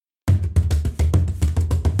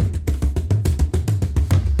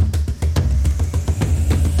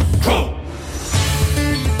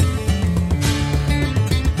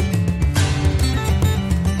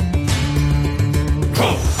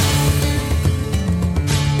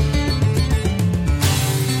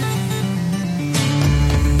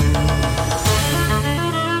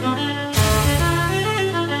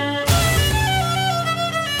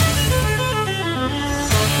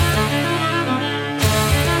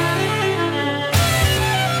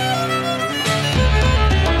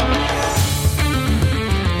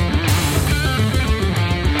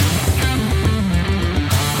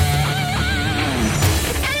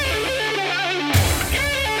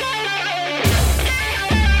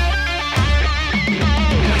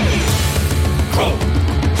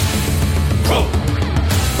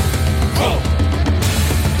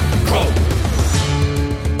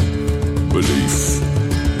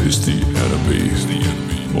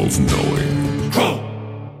ganz neu.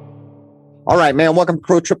 All right, man. Welcome to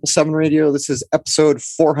Crow 777 Radio. This is episode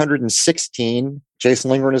 416.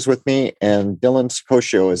 Jason Lingren is with me, and Dylan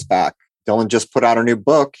Sicoscio is back. Dylan just put out a new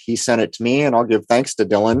book. He sent it to me, and I'll give thanks to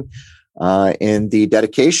Dylan. In the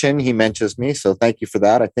dedication, he mentions me, so thank you for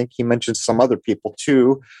that. I think he mentioned some other people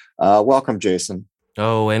too. Welcome, Jason.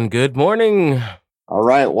 Oh, and good morning. All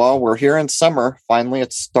right. Well, we're here in summer. Finally,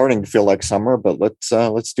 it's starting to feel like summer, but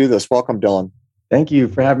let's do this. Welcome, Dylan. Thank you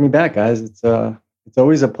for having me back, guys. It's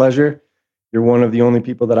always a pleasure. You're one of the only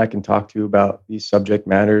people that I can talk to about these subject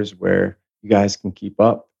matters where you guys can keep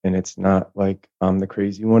up, and it's not like I'm the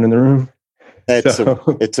crazy one in the room. It's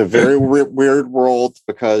a very weird world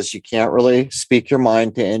because you can't really speak your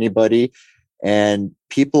mind to anybody, and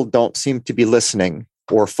people don't seem to be listening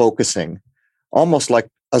or focusing, almost like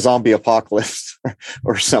a zombie apocalypse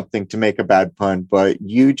or something, to make a bad pun. But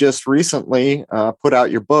you just recently put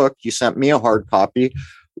out your book. You sent me a hard copy.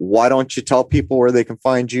 Why don't you tell people where they can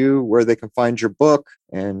find you, where they can find your book,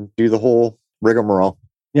 and do the whole rigmarole?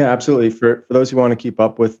 Yeah, absolutely. For those who want to keep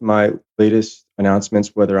up with my latest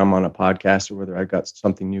announcements, whether I'm on a podcast or whether I've got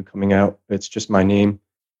something new coming out, it's just my name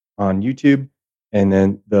on YouTube. And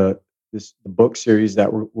then the book series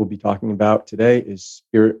that we'll be talking about today is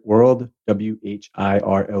Spirit World,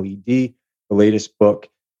 Wirled. The latest book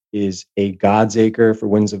is A God's Acre for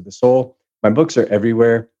Winds of the Soul. My books are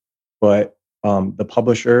everywhere, but the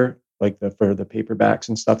publisher, for the paperbacks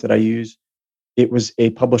and stuff that I use, it was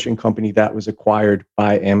a publishing company that was acquired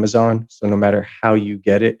by Amazon. So no matter how you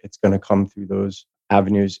get it, it's going to come through those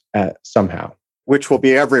avenues somehow. Which will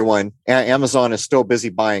be everyone. Amazon is still busy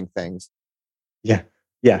buying things. Yeah.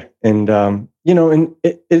 And,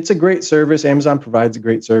 it's a great service. Amazon provides a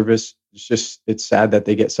great service. It's sad that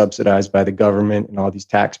they get subsidized by the government and all these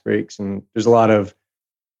tax breaks. And there's a lot of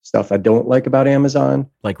stuff I don't like about Amazon.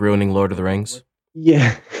 Like ruining Lord of the Rings?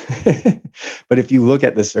 Yeah. But if you look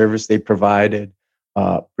at the service they provided,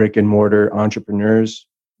 brick and mortar entrepreneurs,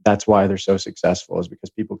 that's why they're so successful, is because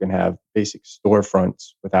people can have basic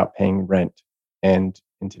storefronts without paying rent. And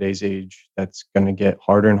in today's age, that's going to get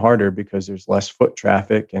harder and harder because there's less foot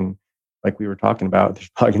traffic. And like we were talking about, there's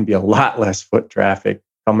probably going to be a lot less foot traffic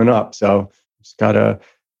coming up. So just got to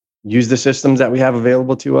use the systems that we have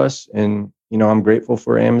available to us. And, I'm grateful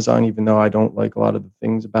for Amazon, even though I don't like a lot of the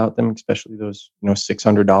things about them, especially those,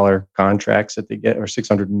 $600 contracts that they get, or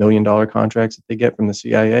 $600 million contracts that they get from the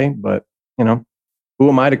CIA. But, who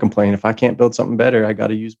am I to complain? If I can't build something better, I got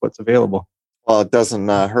to use what's available. Well, it doesn't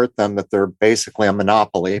hurt them that they're basically a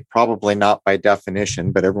monopoly, probably not by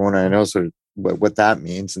definition, but everyone I know what that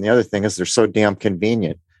means. And the other thing is they're so damn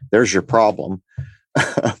convenient. There's your problem.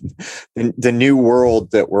 The new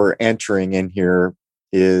world that we're entering in here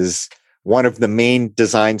is one of the main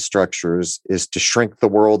design structures is to shrink the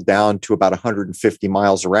world down to about 150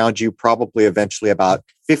 miles around you, probably eventually about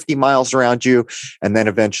 50 miles around you, and then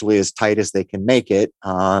eventually as tight as they can make it.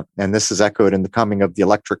 And this is echoed in the coming of the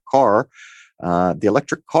electric car. The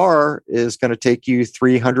electric car is going to take you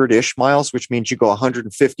 300-ish miles, which means you go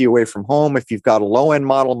 150 away from home. If you've got a low-end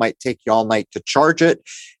model, it might take you all night to charge it.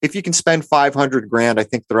 If you can spend $500,000, I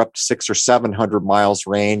think they're up to 600 or 700 miles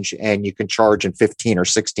range, and you can charge in 15 or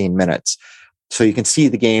 16 minutes. So you can see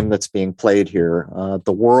the game that's being played here.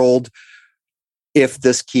 The world, if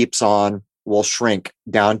this keeps on, will shrink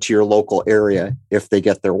down to your local area if they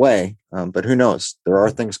get their way. But who knows? There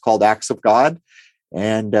are things called acts of God.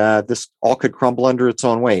 And this all could crumble under its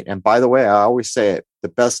own weight. And by the way, I always say it, the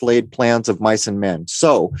best laid plans of mice and men.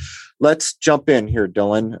 So let's jump in here,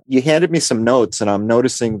 Dylan. You handed me some notes, and I'm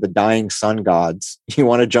noticing the dying sun gods. You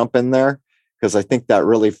want to jump in there? Because I think that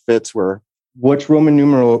really fits where... Which Roman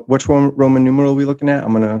numeral are we looking at?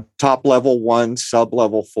 I'm going to... Top level 1, sub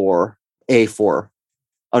level 4, A4,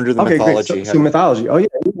 under the mythology. Great. So mythology. Oh, yeah.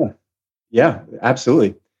 Yeah,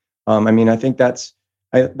 absolutely. I think that's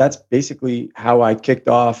basically how I kicked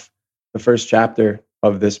off the first chapter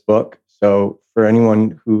of this book. So for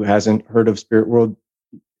anyone who hasn't heard of Spirit World,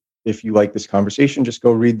 if you like this conversation, just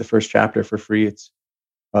go read the first chapter for free. It's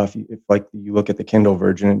if you look at the Kindle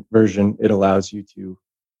version, it allows you to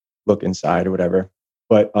look inside or whatever.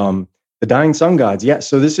 But the dying sun gods, yeah.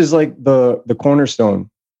 So this is like the cornerstone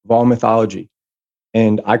of all mythology,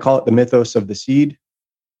 and I call it the mythos of the seed.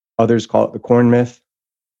 Others call it the corn myth.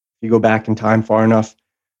 If you go back in time far enough,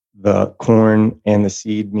 the corn and the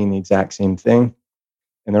seed mean the exact same thing,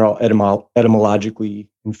 and they're all etymologically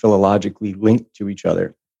and philologically linked to each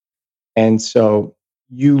other. And so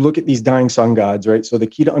you look at these dying sun gods, right? So the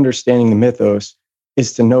key to understanding the mythos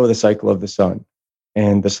is to know the cycle of the sun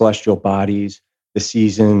and the celestial bodies, the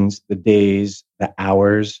seasons, the days, the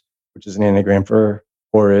hours, which is an anagram for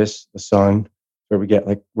Horus, the sun, where we get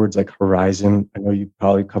like words like horizon. I know you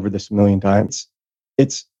probably covered this a million times.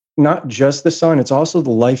 It's not just the sun, it's also the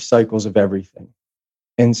life cycles of everything.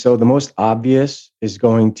 And so the most obvious is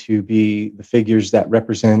going to be the figures that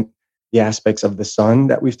represent the aspects of the sun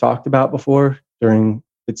that we've talked about before during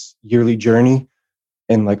its yearly journey.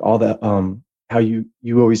 And like all the how you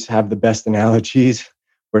always have the best analogies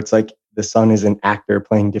where it's like the sun is an actor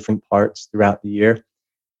playing different parts throughout the year.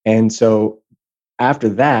 And so after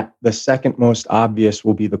that, the second most obvious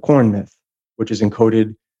will be the corn myth, which is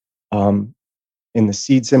encoded in the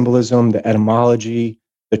seed symbolism, the etymology,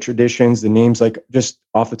 the traditions, the names, like just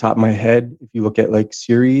off the top of my head, if you look at like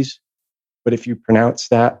Ceres, but if you pronounce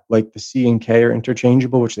that, like the C and K are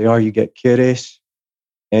interchangeable, which they are, you get Kyres,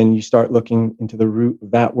 and you start looking into the root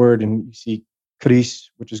of that word and you see Chris,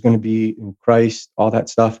 which is going to be in Christ, all that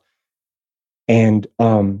stuff. And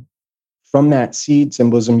from that seed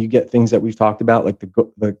symbolism, you get things that we've talked about, like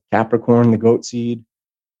the Capricorn, the goat seed.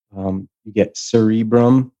 You get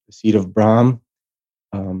cerebrum, the seed of Brahm.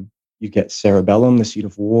 You get cerebellum, the seed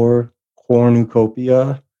of war,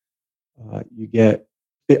 cornucopia.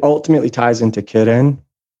 It ultimately ties into Keren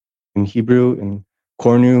in Hebrew, and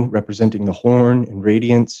cornu representing the horn, and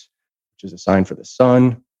radiance, which is a sign for the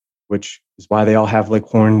sun, which is why they all have like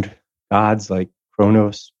horned gods like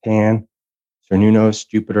Kronos, Pan, Cernunnos,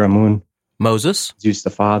 Jupiter, Amun, Moses? Zeus the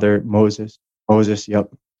father, Moses,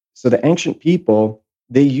 yep. So the ancient people,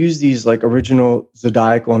 they use these like original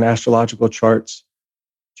zodiacal and astrological charts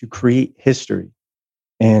to create history.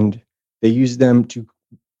 And they use them to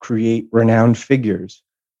create renowned figures,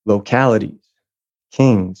 localities,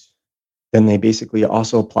 kings. Then they basically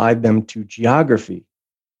also applied them to geography.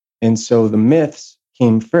 And so the myths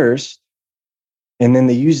came first, and then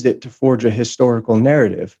they used it to forge a historical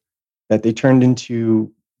narrative that they turned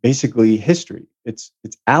into basically history. It's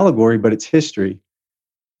allegory, but it's history.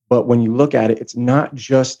 But when you look at it, it's not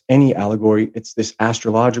just any allegory, it's this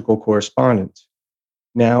astrological correspondence.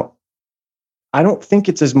 Now, I don't think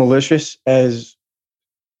it's as malicious as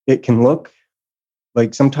it can look.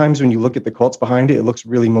 Like sometimes when you look at the cults behind it, it looks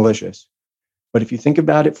really malicious. But if you think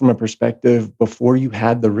about it from a perspective before you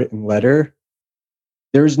had the written letter,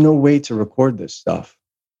 there's no way to record this stuff.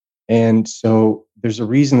 And so there's a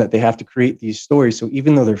reason that they have to create these stories. So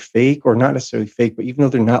even though they're fake, or not necessarily fake, but even though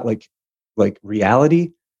they're not like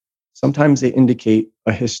reality, sometimes they indicate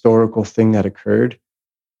a historical thing that occurred.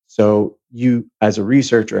 So you, as a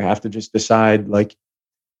researcher, have to just decide, like,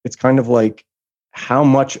 it's kind of like how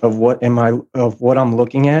much of what I'm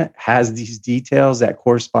looking at has these details that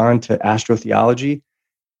correspond to astrotheology.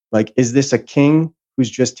 Like, is this a king who's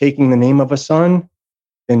just taking the name of a son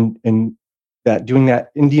and that doing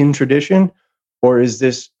that Indian tradition? Or is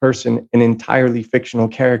this person an entirely fictional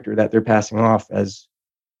character that they're passing off as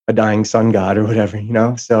a dying sun god or whatever, you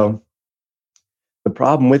know? So the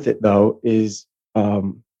problem with it, though, is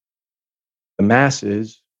the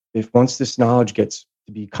masses, if once this knowledge gets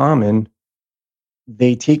to be common,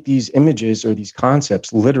 they take these images or these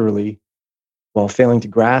concepts literally while failing to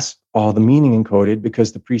grasp all the meaning encoded,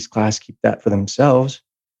 because the priest class keep that for themselves,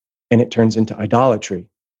 and it turns into idolatry.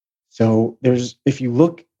 So if you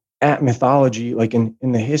look at mythology, like in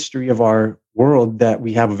the history of our world that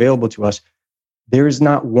we have available to us, there is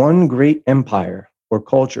not one great empire or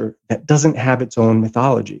culture that doesn't have its own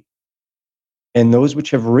mythology. And those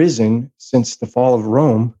which have risen since the fall of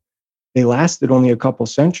Rome, they lasted only a couple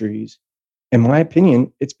centuries. In my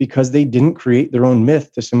opinion, it's because they didn't create their own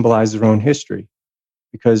myth to symbolize their own history.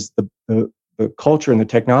 Because the culture and the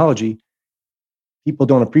technology, people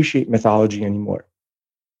don't appreciate mythology anymore.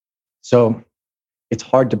 So it's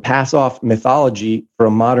hard to pass off mythology for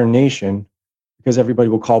a modern nation because everybody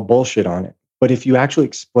will call bullshit on it. But if you actually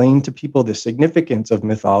explain to people the significance of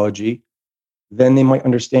mythology, then they might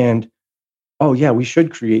understand, oh yeah, we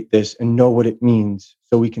should create this and know what it means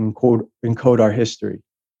so we can encode our history.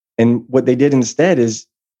 And what they did instead is,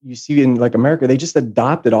 you see in like America, they just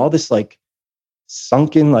adopted all this like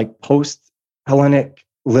sunken, like post-Hellenic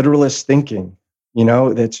literalist thinking, you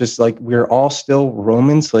know, that's just like, we're all still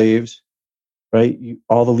Roman slaves, right?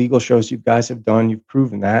 All the legal shows you guys have done, you've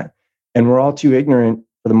proven that. And we're all too ignorant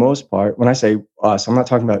for the most part. When I say us, I'm not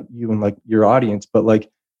talking about you and like your audience, but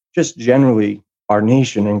like just generally our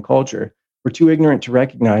nation and culture. We're too ignorant to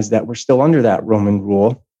recognize that we're still under that Roman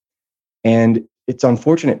rule. And it's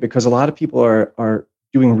unfortunate because a lot of people are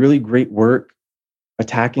doing really great work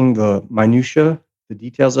attacking the minutia, the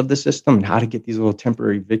details of the system and how to get these little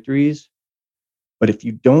temporary victories. But if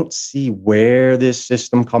you don't see where this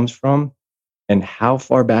system comes from and how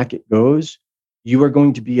far back it goes, you are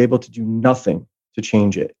going to be able to do nothing to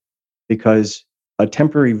change it, because a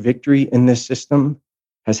temporary victory in this system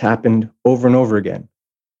has happened over and over again.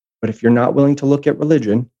 But if you're not willing to look at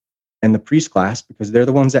religion and the priest class, because they're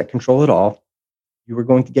the ones that control it all, you are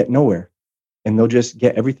going to get nowhere. And they'll just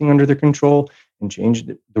get everything under their control and change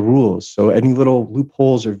the rules. So any little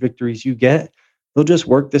loopholes or victories you get, they'll just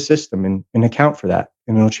work the system and account for that,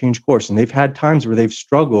 and it'll change course. And they've had times where they've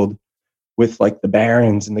struggled with like the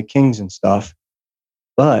barons and the kings and stuff,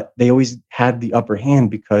 but they always had the upper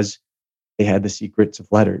hand because they had the secrets of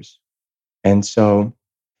letters. And so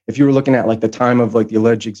if you were looking at like the time of like the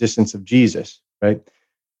alleged existence of Jesus, right?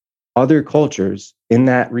 Other cultures in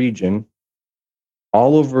that region,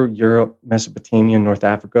 all over Europe, Mesopotamia, North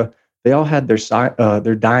Africa, they all had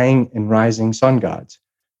their dying and rising sun gods.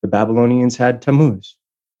 The Babylonians had Tammuz.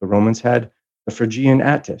 The Romans had the Phrygian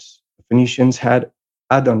Attis. The Phoenicians had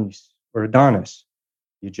Adonis or Adonis.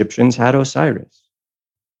 The Egyptians had Osiris,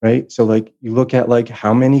 right? So like you look at like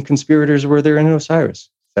how many conspirators were there in Osiris?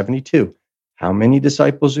 72. How many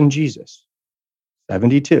disciples in Jesus?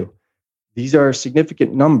 72. These are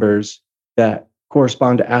significant numbers that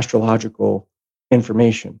correspond to astrological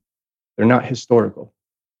information. They're not historical.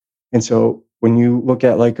 And so when you look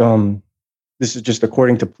at like, this is just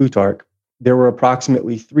according to Plutarch, there were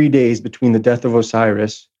approximately 3 days between the death of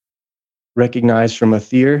Osiris, recognized from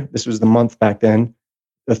Aether, this was the month back then,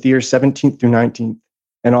 Aether 17th through 19th,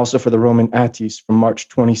 and also for the Roman Attis from March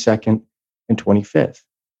 22nd and 25th.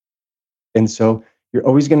 And so you're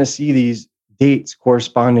always going to see these dates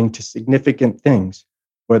corresponding to significant things,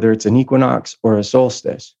 whether it's an equinox or a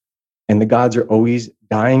solstice. And the gods are always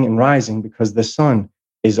dying and rising because the sun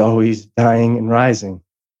is always dying and rising.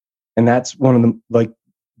 And that's one of the, like,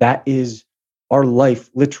 that is, our life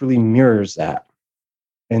literally mirrors that.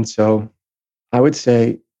 And so I would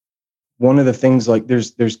say one of the things, like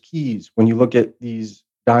there's keys when you look at these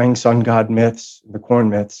dying sun god myths, the corn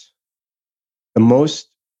myths, the most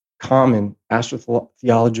common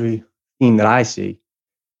astrotheology theme that I see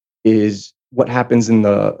is what happens in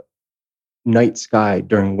the night sky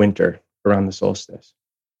during winter around the solstice.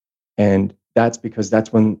 And that's because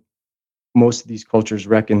that's when most of these cultures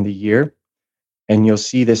reckon the year. And you'll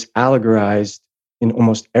see this allegorized in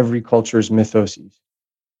almost every culture's mythoses.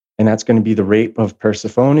 And that's going to be the rape of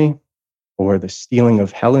Persephone or the stealing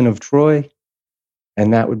of Helen of Troy.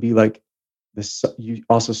 And that would be like, you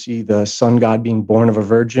also see the sun god being born of a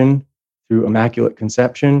virgin through immaculate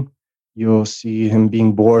conception. You'll see him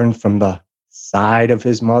being born from the side of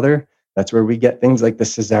his mother. That's where we get things like the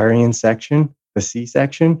cesarean section, the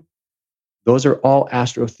C-section. Those are all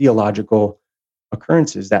astrotheological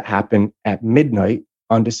occurrences that happen at midnight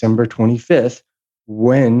on December 25th,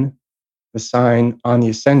 when the sign on the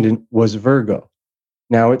ascendant was Virgo.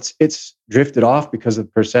 Now it's drifted off because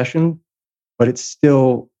of precession, but it's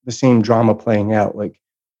still the same drama playing out. Like,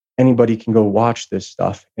 anybody can go watch this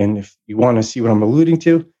stuff. And if you want to see what I'm alluding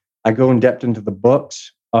to, I go in depth into the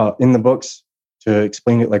books, to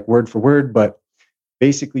explain it like word for word. But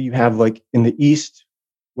basically you have, like, in the East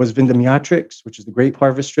was Vindemiatrix, which is the grape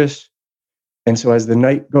harvestress. And so as the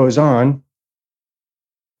night goes on,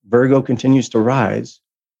 Virgo continues to rise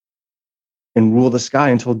and rule the sky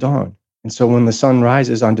until dawn. And so when the sun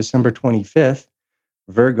rises on December 25th,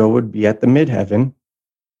 Virgo would be at the midheaven.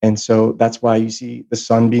 And so that's why you see the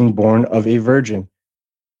sun being born of a virgin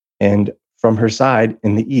and from her side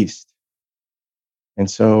in the east. And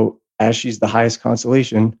so as she's the highest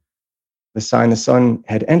constellation, the sign the sun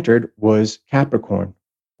had entered was Capricorn,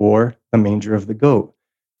 or the manger of the goat.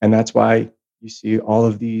 And that's why you see all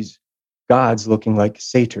of these gods looking like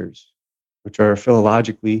satyrs, which are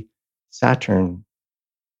philologically Saturn,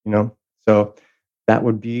 So that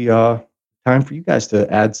would be time for you guys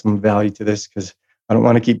to add some value to this, because I don't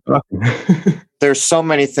want to keep talking. There's so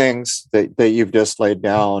many things that you've just laid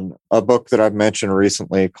down. A book that I've mentioned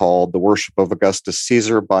recently called The Worship of Augustus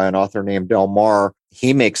Caesar by an author named Del Mar.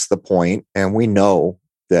 He makes the point, and we know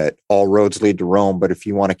that all roads lead to Rome, but if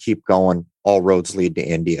you want to keep going, all roads lead to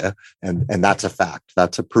India. And that's a fact.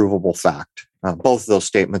 That's a provable fact. Both of those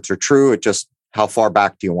statements are true. It just, how far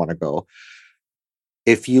back do you want to go?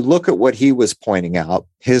 If you look at what he was pointing out,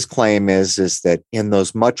 his claim is that in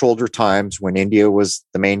those much older times when India was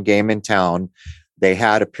the main game in town, they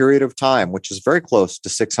had a period of time, which is very close to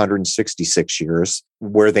 666 years,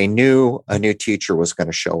 where they knew a new teacher was going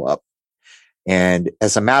to show up. And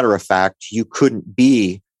as a matter of fact, you couldn't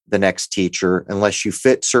be the next teacher unless you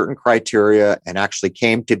fit certain criteria and actually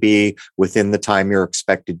came to be within the time you're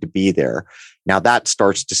expected to be there. Now that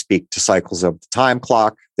starts to speak to cycles of the time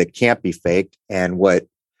clock that can't be faked. And what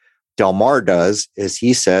Del Mar does is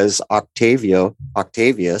he says Octavius,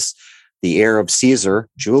 the heir of Caesar,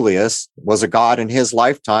 Julius, was a god in his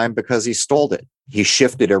lifetime because he stole it. he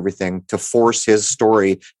shifted everything to force his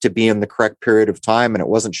story to be in the correct period of time, and it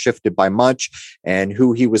wasn't shifted by much. And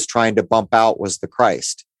who he was trying to bump out was the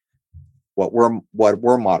Christ, what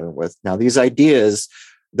we're modern with. Now, these ideas,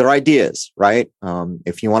 they're ideas, right?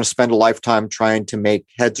 If you want to spend a lifetime trying to make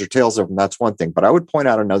heads or tails of them, that's one thing. But I would point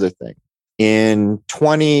out another thing. In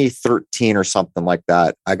 2013 or something like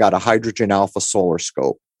that, I got a hydrogen alpha solar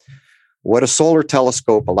scope. What a solar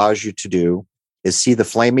telescope allows you to do is see the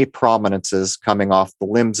flamey prominences coming off the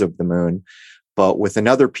limbs of the moon. But with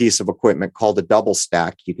another piece of equipment called a double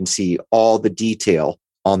stack, you can see all the detail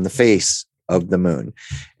on the face of the moon.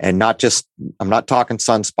 And not just, I'm not talking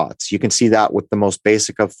sunspots. You can see that with the most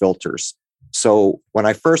basic of filters. So when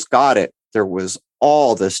I first got it, there was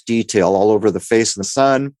all this detail all over the face of the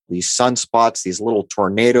sun, these sunspots, these little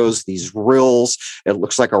tornadoes, these rills. It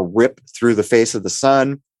looks like a rip through the face of the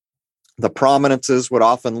sun. The prominences would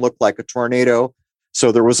often look like a tornado.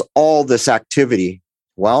 So there was all this activity.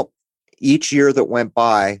 Well, each year that went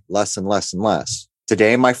by, less and less and less.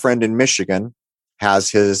 Today, my friend in Michigan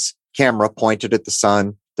has his camera pointed at the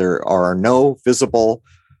sun. There are no visible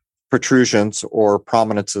protrusions or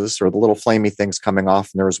prominences or the little flamey things coming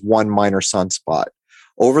off, and there is one minor sunspot.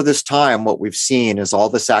 Over this time, what we've seen is all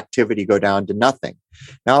this activity go down to nothing.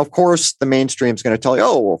 Now, of course, the mainstream is going to tell you,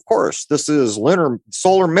 oh, of course, this is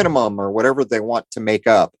solar minimum or whatever they want to make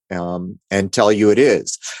up and tell you it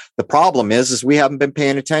is. The problem is we haven't been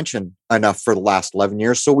paying attention enough for the last 11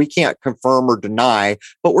 years, so we can't confirm or deny,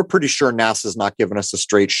 but we're pretty sure NASA's not giving us a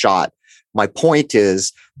straight shot. My point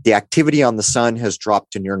is the activity on the sun has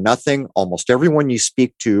dropped to near nothing. Almost everyone you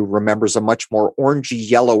speak to remembers a much more orangey,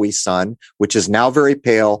 yellowy sun, which is now very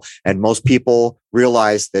pale. And most people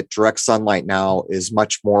realize that direct sunlight now is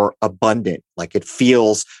much more abundant, like it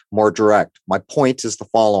feels more direct. My point is the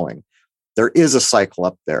following. There is a cycle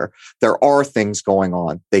up there. There are things going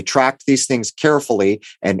on. They tracked these things carefully,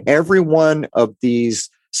 and every one of these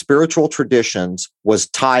spiritual traditions was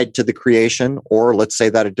tied to the creation, or let's say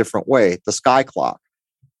that a different way, the sky clock.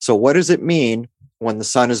 So what does it mean when the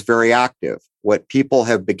sun is very active? What people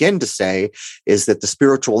have begun to say is that the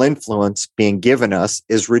spiritual influence being given us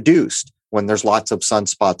is reduced when there's lots of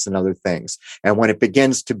sunspots and other things. And when it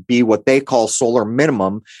begins to be what they call solar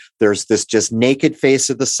minimum, there's this just naked face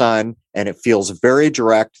of the sun and it feels very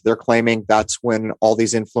direct. They're claiming that's when all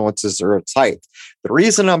these influences are at its height. The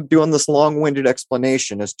reason I'm doing this long-winded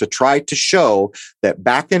explanation is to try to show that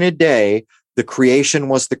back in a day, the creation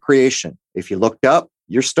was the creation. If you looked up,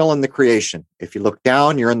 you're still in the creation. If you look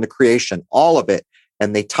down, you're in the creation, all of it.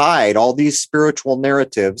 And they tied all these spiritual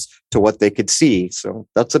narratives to what they could see. So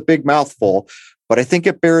that's a big mouthful, but I think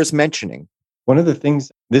it bears mentioning. One of the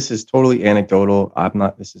things, this is totally anecdotal.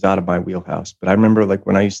 This is out of my wheelhouse, but I remember like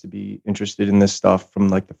when I used to be interested in this stuff from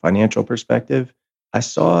like the financial perspective, I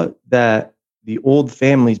saw that the old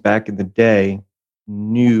families back in the day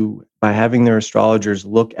knew by having their astrologers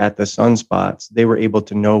look at the sunspots, they were able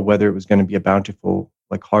to know whether it was going to be a bountiful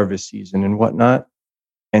like harvest season and whatnot.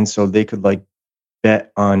 And so they could like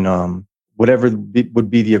bet on whatever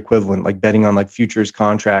would be the equivalent, like betting on like futures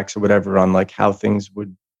contracts or whatever on like how things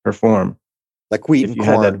would perform. Like wheat and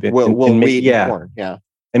corn. Wheat and corn. Yeah.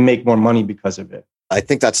 And make more money because of it. I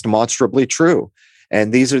think that's demonstrably true.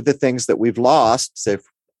 And these are the things that we've lost. So if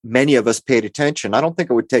many of us paid attention, I don't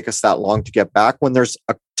think it would take us that long to get back. When there's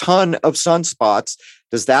a ton of sunspots,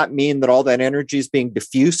 does that mean that all that energy is being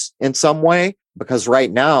diffuse in some way? Because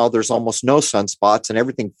right now there's almost no sunspots and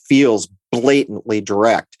everything feels blatantly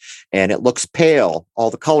direct and it looks pale. All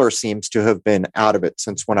the color seems to have been out of it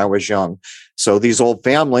since when I was young. So these old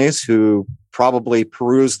families who probably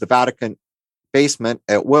peruse the Vatican basement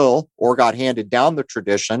at will or got handed down the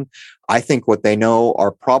tradition, I think what they know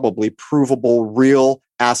are probably provable, real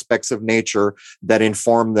aspects of nature that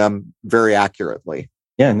inform them very accurately.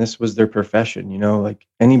 Yeah, and this was their profession, like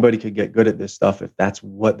anybody could get good at this stuff if that's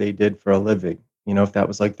what they did for a living. If that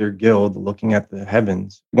was like their guild looking at the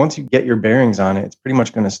heavens. Once you get your bearings on it, it's pretty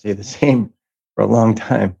much going to stay the same for a long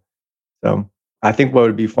time. So I think what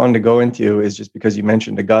would be fun to go into is just because you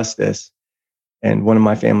mentioned Augustus, and one of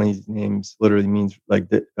my family's names literally means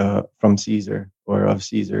like from Caesar or of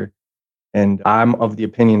Caesar. And I'm of the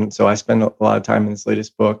opinion, so I spend a lot of time in this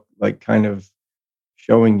latest book, like kind of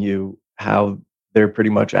showing you how they're pretty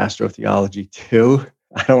much astrotheology too.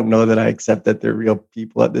 I don't know that I accept that they're real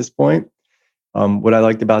people at this point. What I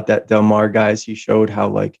liked about that Del Mar guys, he showed how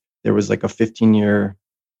like there was like a 15-year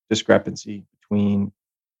discrepancy between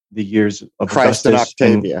the years of Christ Augustus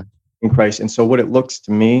and Octavia. And Christ. And so what it looks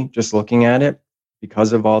to me, just looking at it,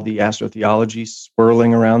 because of all the astrotheology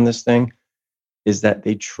swirling around this thing, is that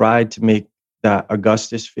they tried to make that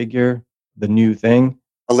Augustus figure the new thing.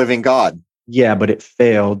 A living God. Yeah, but it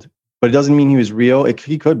failed. But it doesn't mean he was real.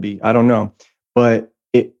 He could be. I don't know. But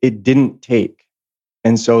it didn't take.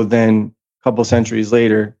 And so then a couple centuries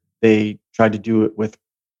later, they tried to do it with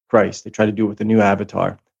Christ. They tried to do it with the new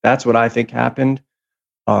avatar. That's what I think happened,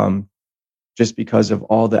 just because of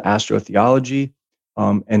all the astrotheology.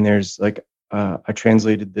 And there's like, I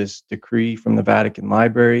translated this decree from the Vatican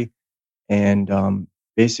Library, and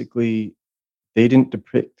basically, they didn't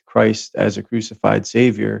depict Christ as a crucified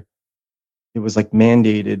savior. It was like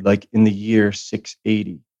mandated like in the year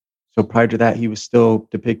 680. So prior to that, he was still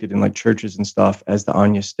depicted in like churches and stuff as the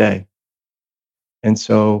Agnus Dei. And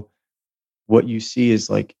so what you see is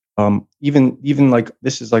like even like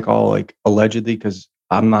this is like all like allegedly, because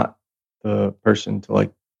I'm not the person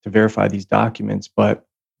to verify these documents, but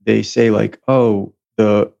they say like, oh,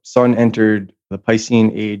 the sun entered the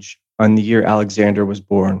Piscean age on the year Alexander was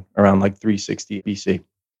born around like 360 BC.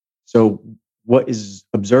 So what is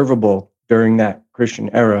observable during that Christian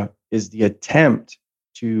era is the attempt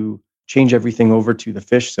to change everything over to the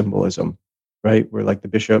fish symbolism, right? Where like the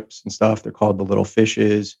bishops and stuff, they're called the little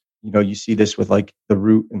fishes. You know, you see this with like the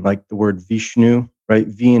root and like the word Vishnu, right?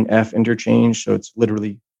 V and F interchange. So it's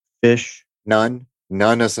literally fish. None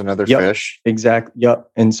is another Yep, fish. exactly.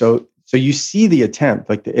 Yep. And so you see the attempt,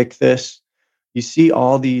 like the ichthys, you see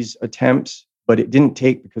all these attempts, but it didn't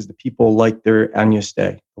take because the people liked their Agnus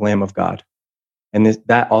Dei, the Lamb of God. And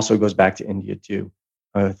that also goes back to India too.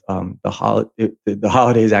 The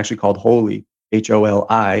holiday is actually called Holi,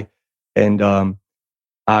 Holi, and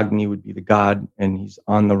Agni would be the god, and he's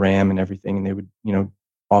on the ram and everything, and they would,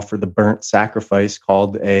 offer the burnt sacrifice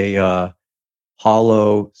called a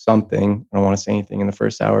hollow something. I don't want to say anything in the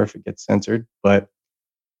first hour if it gets censored, but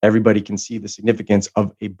everybody can see the significance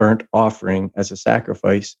of a burnt offering as a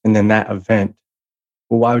sacrifice, and then that event.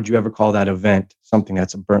 Well, why would you ever call that event something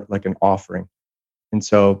that's a burnt, like an offering? And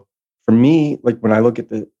so for me, like when I look at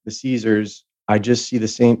the Caesars, I just see the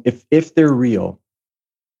same. If they're real,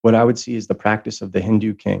 what I would see is the practice of the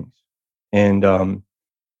Hindu kings and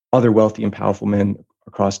other wealthy and powerful men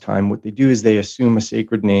across time. What they do is they assume a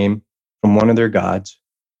sacred name from one of their gods.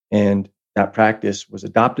 And that practice was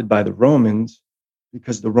adopted by the Romans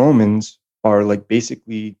because the Romans are like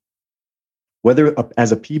basically, whether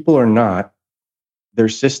as a people or not, their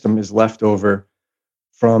system is left over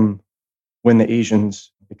from when the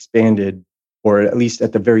Asians expanded, or at least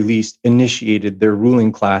at the very least, initiated their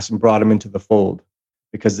ruling class and brought them into the fold.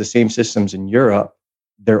 Because the same systems in Europe,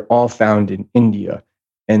 they're all found in India.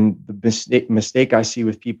 And the mistake I see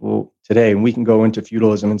with people today, and we can go into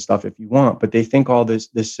feudalism and stuff if you want, but they think all this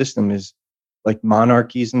system is like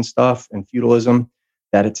monarchies and stuff and feudalism,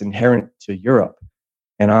 that it's inherent to Europe.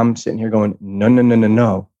 And I'm sitting here going, no, no, no, no,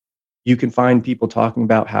 no. You can find people talking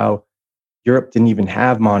about how Europe didn't even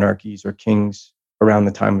have monarchies or kings around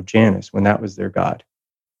the time of Janus, when that was their god.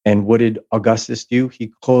 And what did Augustus do?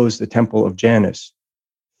 He closed the temple of Janus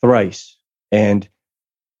thrice. And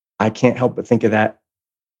I can't help but think of that.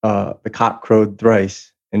 The cock crowed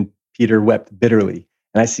thrice and Peter wept bitterly.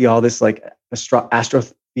 And I see all this like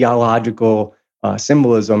astrotheological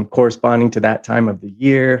symbolism corresponding to that time of the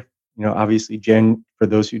year. Obviously, for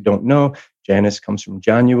those who don't know, Janus comes from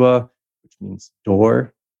Janua, which means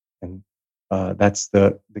door. And that's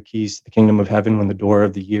the keys to the kingdom of heaven. When the door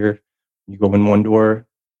of the year, you go in one door,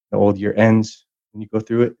 the old year ends, and you go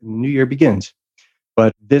through it, and the new year begins.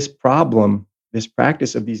 But this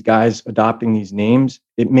practice of these guys adopting these names,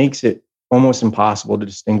 it makes it almost impossible to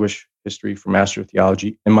distinguish history from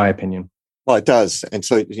astrotheology, in my opinion. Well, it does. And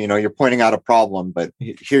so, you're pointing out a problem, but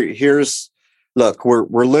look,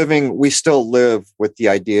 we still live with the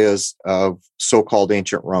ideas of so-called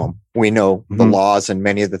ancient Rome. We know the laws and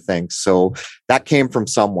many of the things. So that came from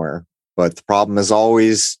somewhere. But the problem is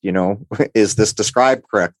always, is this described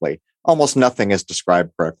correctly? Almost nothing is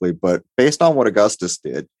described correctly. But based on what Augustus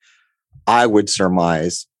did, I would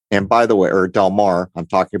surmise, and by the way, or Delmar, I'm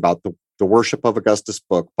talking about the Worship of Augustus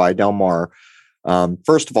book by Delmar.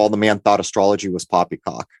 First of all, the man thought astrology was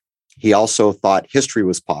poppycock. He also thought history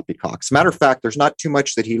was poppycock. As a matter of fact, there's not too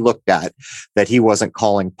much that he looked at that he wasn't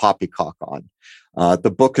calling poppycock on.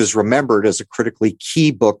 The book is remembered as a critically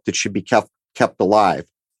key book that should be kept alive.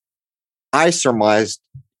 I surmised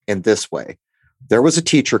in this way. There was a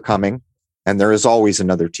teacher coming, and there is always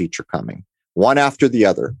another teacher coming, one after the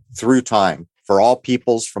other, through time, for all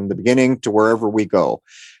peoples from the beginning to wherever we go.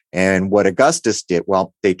 And what Augustus did,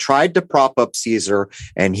 well, they tried to prop up Caesar,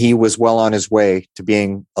 and he was well on his way to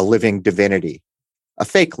being a living divinity, a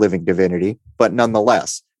fake living divinity, but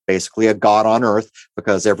nonetheless, basically a god on earth,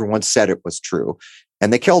 because everyone said it was true.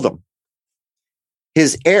 And they killed him.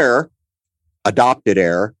 His heir, adopted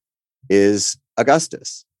heir, is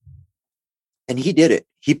Augustus. And he did it.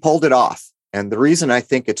 He pulled it off. And the reason I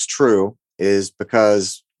think it's true is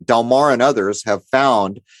because Del Mar and others have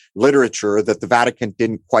found literature that the Vatican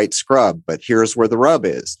didn't quite scrub. But here's where the rub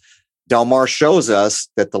is. Del Mar shows us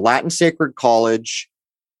that the Latin Sacred College,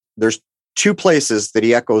 there's two places that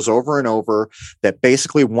he echoes over and over that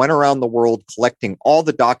basically went around the world collecting all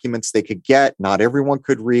the documents they could get. Not everyone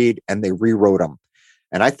could read, and they rewrote them.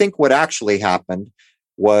 And I think what actually happened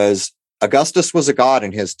was Augustus was a god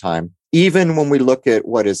in his time. Even when we look at,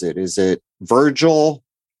 what is it? Is it Virgil?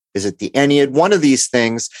 Is it the Aeneid? One of these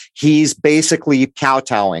things, he's basically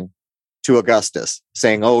kowtowing to Augustus,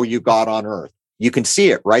 saying, oh, you God on earth. You can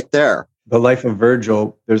see it right there. The life of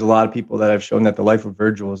Virgil, there's a lot of people that have shown that the life of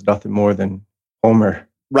Virgil is nothing more than Homer.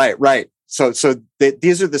 Right. So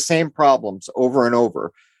these are the same problems over and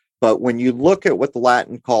over. But when you look at what the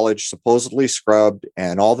Latin College supposedly scrubbed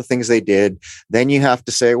and all the things they did, then you have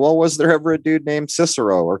to say, well, was there ever a dude named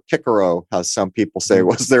Cicero or Cicero, as some people say?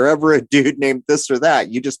 Was there ever a dude named this or that?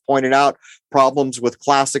 You just pointed out problems with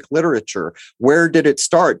classic literature. Where did it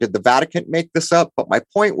start? Did the Vatican make this up? But my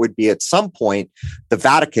point would be, at some point, the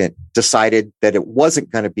Vatican decided that it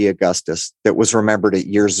wasn't going to be Augustus that was remembered at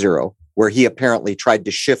year zero, where he apparently tried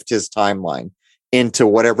to shift his timeline into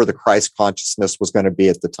whatever the Christ consciousness was going to be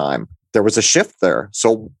at the time. There was a shift there.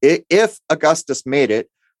 So if Augustus made it,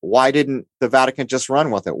 why didn't the Vatican just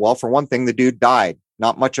run with it? Well, for one thing, the dude died.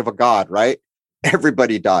 Not much of a god, right?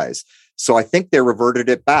 Everybody dies. So I think they reverted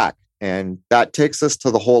it back. And that takes us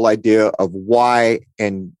to the whole idea of why,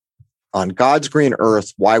 and on God's green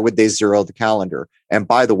earth, why would they zero the calendar? And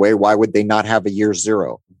by the way, why would they not have a year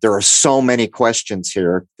zero? There are so many questions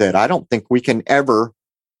here that I don't think we can ever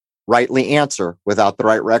rightly answer without the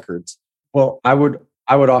right records. Well, I would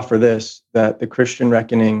offer this, that the Christian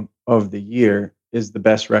reckoning of the year is the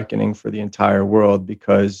best reckoning for the entire world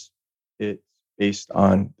because it's based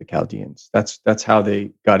on the Chaldeans. That's how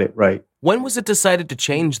they got it right. When was it decided to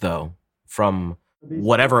change, though, from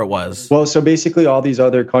whatever it was? Well, so basically all these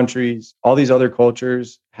other countries, all these other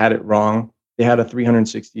cultures had it wrong. They had a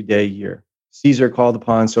 360-day year. Caesar called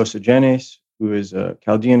upon Sosigenes, who is a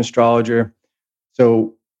Chaldean astrologer.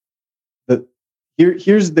 So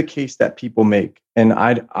here's the case that people make, and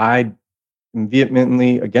I am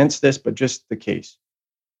vehemently against this, but just the case.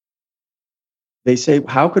 They say,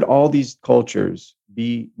 how could all these cultures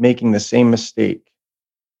be making the same mistake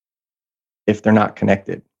if they're not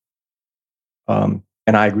connected? And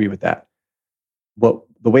I agree with that. But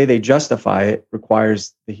the way they justify it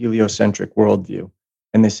requires the heliocentric worldview.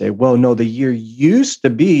 And they say, well, no, the year used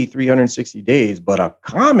to be 360 days, but a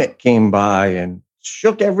comet came by and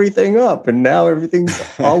shook everything up, and now everything's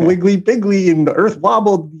all wiggly piggly, and the earth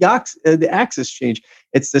wobbled, the axis changed.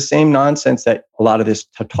 It's the same nonsense that a lot of this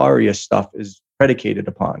Tartaria stuff is predicated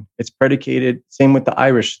upon. It's predicated, same with the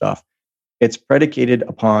Irish stuff. It's predicated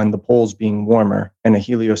upon the poles being warmer and a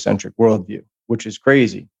heliocentric worldview, which is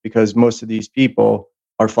crazy because most of these people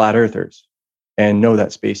are flat earthers and know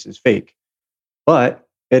that space is fake. But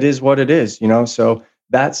it is what it is, so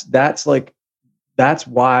that's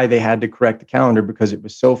why they had to correct the calendar, because it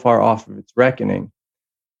was so far off of its reckoning.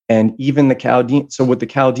 And even the Chaldeans, so what the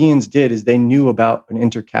Chaldeans did is they knew about an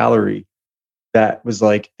intercalary that was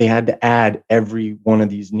like, they had to add every one of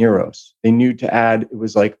these Neros. They knew to add, it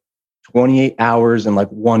was like 28 hours and like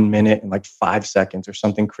 1 minute and like 5 seconds or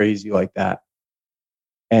something crazy like that.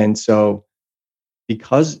 And so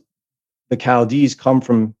because the Chaldees come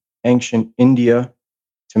from ancient India,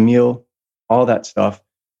 Tamil, all that stuff,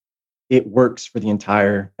 it works for the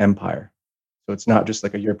entire empire. So it's not just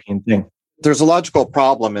like a European thing. There's a logical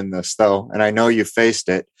problem in this, though, and I know you faced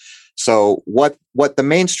it. So what the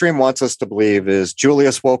mainstream wants us to believe is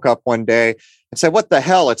Julius woke up one day and said, what the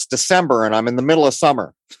hell? It's December and I'm in the middle of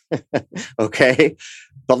summer. Okay.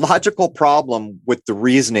 The logical problem with the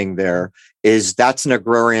reasoning there is that's an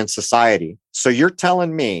agrarian society. So you're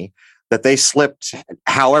telling me that they slipped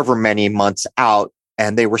however many months out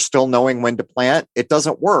and they were still knowing when to plant? It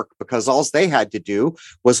doesn't work, because all they had to do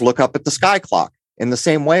was look up at the sky clock. In the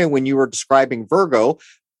same way, when you were describing Virgo,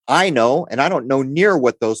 I know, and I don't know near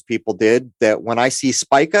what those people did, that when I see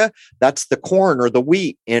spica, that's the corn or the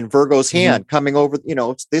wheat in Virgo's hand coming over,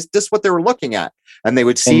 this is what they were looking at. And they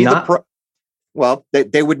would see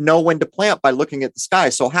they would know when to plant by looking at the sky.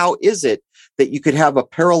 So how is it that you could have a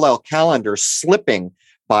parallel calendar slipping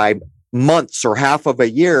by months or half of a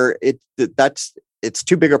year? It's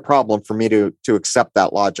too big a problem for me to accept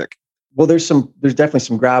that logic. Well, there's definitely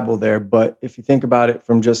some gravel there, but if you think about it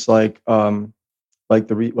from just like when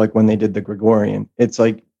they did the Gregorian, it's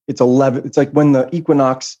like 11. It's like when the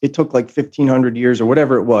equinox, it took like 1,500 years or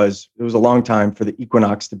whatever it was. It was a long time for the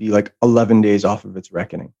equinox to be like 11 days off of its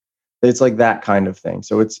reckoning. It's like that kind of thing.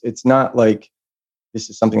 So it's not like this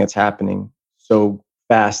is something that's happening so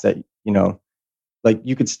fast that, like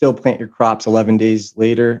you could still plant your crops 11 days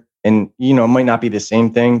later, and, it might not be the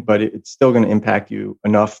same thing, but it's still going to impact you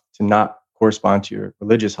enough to not correspond to your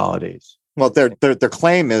religious holidays. Well, their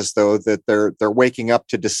claim is, though, that they're waking up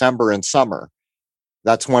to December and summer.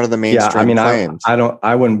 That's one of the mainstream claims.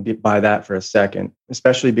 I wouldn't buy that for a second,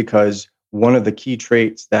 especially because one of the key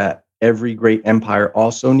traits that every great empire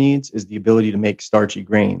also needs is the ability to make starchy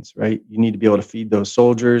grains, right? You need to be able to feed those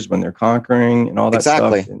soldiers when they're conquering and all that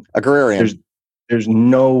stuff. Exactly. Agrarian. There's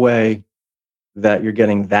no way that you're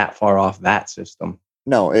getting that far off that system.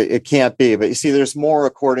 No, it can't be. But you see, there's more,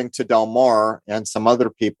 according to Del Mar and some other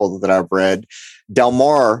people that I've read. Del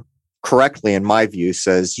Mar, correctly, in my view,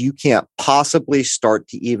 says you can't possibly start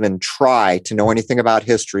to even try to know anything about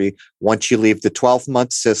history once you leave the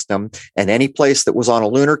 12-month system. And any place that was on a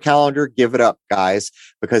lunar calendar, give it up, guys,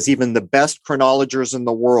 because even the best chronologers in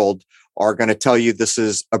the world are going to tell you this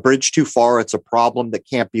is a bridge too far. It's a problem that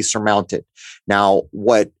can't be surmounted. Now,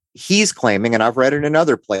 what he's claiming, and I've read it in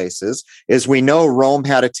other places, is we know Rome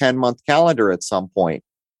had a 10-month calendar at some point,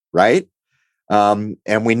 right? And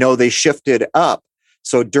we know they shifted up.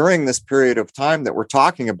 So during this period of time that we're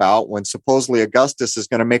talking about, when supposedly Augustus is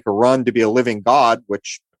going to make a run to be a living god,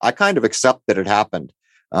 which I kind of accept that it happened.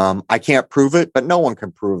 I can't prove it, but no one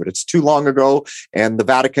can prove it. It's too long ago, and the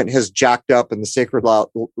Vatican has jacked up, and the Sacred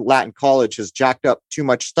Latin College has jacked up too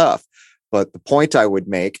much stuff. But the point I would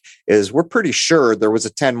make is we're pretty sure there was a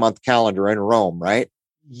 10-month calendar in Rome, right?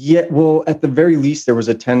 Yeah. Well, at the very least, there was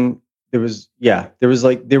a 10. There was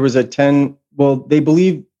a 10. Well, they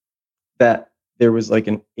believe that there was like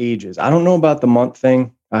an ages. I don't know about the month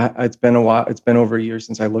thing. It's been a while. It's been over a year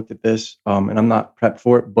since I looked at this, and I'm not prepped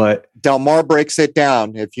for it. But Del Mar breaks it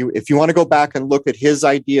down. If you want to go back and look at his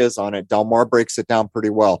ideas on it, Del Mar breaks it down pretty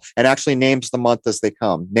well and actually names the month as they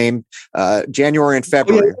come. Named January and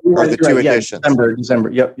February are the two editions. December.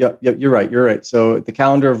 Yep. You're right. So the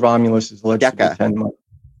calendar of Romulus is alleged to be 10 months.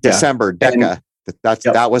 December, Deca.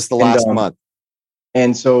 That was the last month.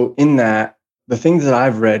 And so in that, the things that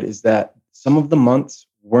I've read is that some of the months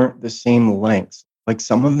weren't the same lengths. Like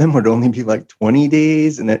some of them would only be like 20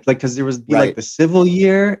 days, and it, like, because there was like the civil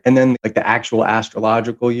year and then like the actual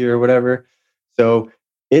astrological year or whatever. So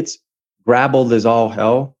it's grabbled as all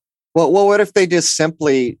hell. Well, what if they just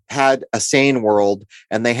simply had a sane world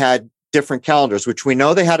and they had different calendars, which we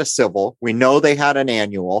know they had a civil, we know they had an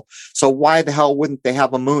annual. So why the hell wouldn't they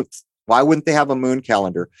have a moon? Why wouldn't they have a moon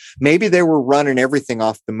calendar? Maybe they were running everything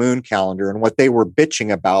off the moon calendar, and what they were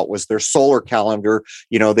bitching about was their solar calendar.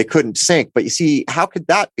 They couldn't sync. But you see, how could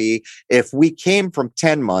that be if we came from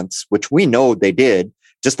 10 months, which we know they did?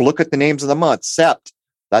 Just look at the names of the months. Sept,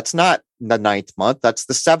 that's not the 9th month. That's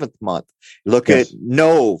the 7th month. Look at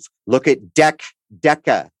Nov. Look at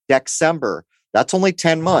Deca, December. That's only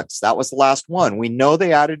 10 months. That was the last one. We know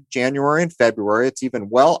they added January and February. It's even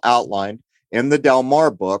well outlined in the Del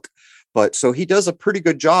Mar book. But so he does a pretty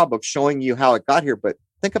good job of showing you how it got here. But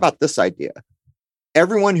think about this idea.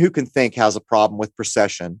 Everyone who can think has a problem with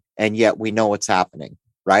precession, and yet we know it's happening,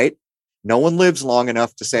 right? No one lives long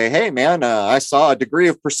enough to say, hey, man, I saw a degree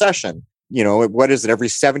of precession. What is it? Every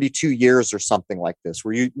 72 years or something like this,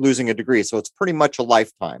 where you're losing a degree. So it's pretty much a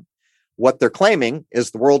lifetime. What they're claiming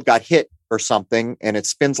is the world got hit or something, and it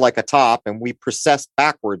spins like a top, and we precess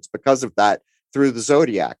backwards because of that through the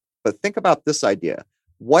zodiac. But think about this idea.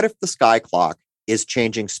 What if the sky clock is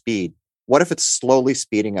changing speed? What if it's slowly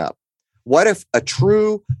speeding up? What if a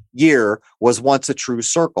true year was once a true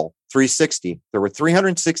circle, 360? There were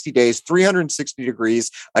 360 days, 360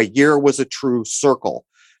 degrees. A year was a true circle.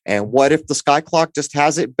 And what if the sky clock just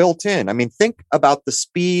has it built in? I mean, think about the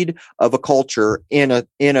speed of a culture in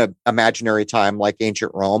a imaginary time like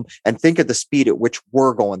ancient Rome, and think of the speed at which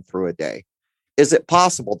we're going through a day. Is it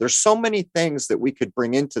possible? There's so many things that we could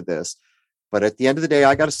bring into this. But at the end of the day,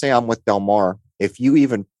 I got to say I'm with Del Mar. If you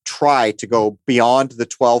even try to go beyond the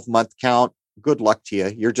 12-month count, good luck to you.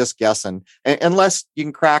 You're just guessing, unless you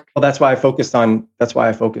can crack. Well, that's why I focused on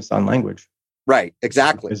language. Right,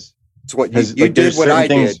 exactly. It's what you did. What I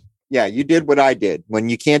did. Yeah, you did what I did. When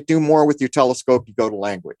you can't do more with your telescope, you go to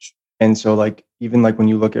language. And so, like, even like when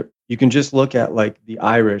you can just look at like the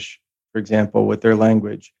Irish, for example, with their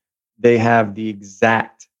language, they have the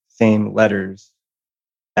exact same letters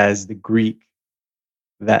as the Greek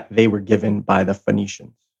that they were given by the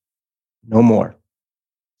Phoenicians. No more.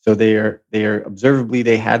 So they are observably,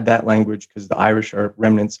 they had that language because the Irish are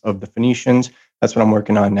remnants of the Phoenicians. That's what I'm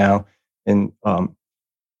working on now. And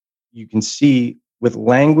you can see with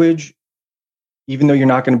language, even though you're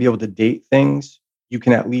not going to be able to date things, you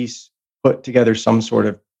can at least put together some sort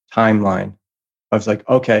of timeline. I was like,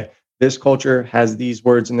 okay, this culture has these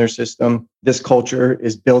words in their system. This culture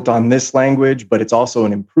is built on this language, but it's also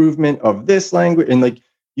an improvement of this language. And like,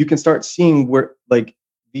 you can start seeing where like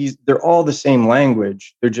they're all the same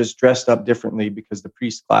language. They're just dressed up differently because the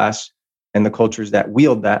priest class and the cultures that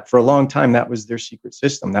wield that for a long time, that was their secret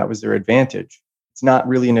system. That was their advantage. It's not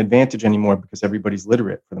really an advantage anymore because everybody's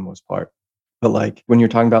literate for the most part. But like when you're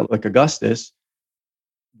talking about like Augustus,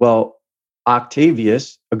 well,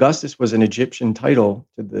 Augustus was an Egyptian title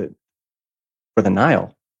for the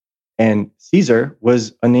Nile. And Caesar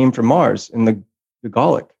was a name for Mars in the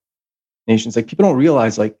Gallic nations. Like people don't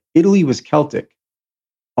realize like Italy was Celtic.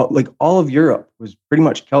 Like all of Europe was pretty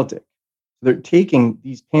much Celtic. They're taking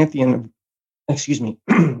these pantheon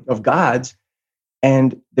of gods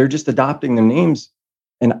and they're just adopting the names.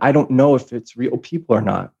 And I don't know if it's real people or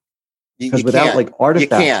not. Because without like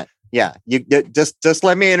artifacts. You can't. Yeah, you just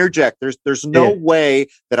let me interject. There's no way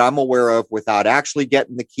that I'm aware of without actually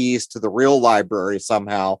getting the keys to the real library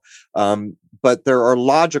somehow. But there are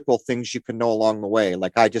logical things you can know along the way,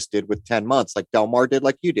 like I just did with 10 months, like Del Mar did,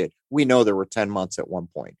 like you did. We know there were 10 months at one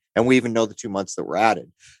point, and we even know the 2 months that were added.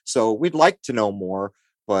 So we'd like to know more.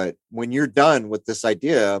 But when you're done with this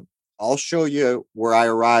idea, I'll show you where I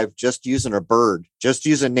arrived just using a bird, just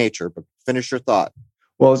using nature. But finish your thought.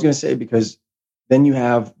 Well, I was going to say, because then you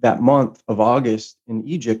have that month of August in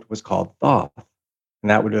Egypt was called Thoth,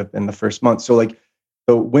 and that would have been the first month. So like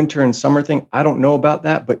the winter and summer thing, I don't know about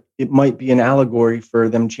that, but it might be an allegory for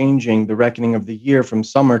them changing the reckoning of the year from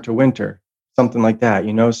summer to winter, something like that,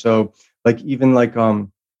 you know? So like even like the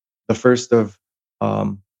 1st of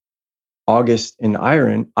August in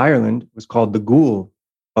Ireland was called the Ghoul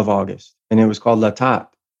of August, and it was called Latat,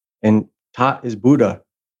 and Tat is Buddha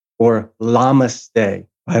or Lamaste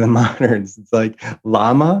by the moderns. It's like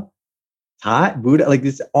Lama, Tat, Buddha, like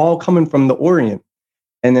this all coming from the Orient.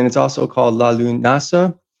 And then it's also called La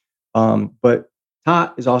Lunasa, but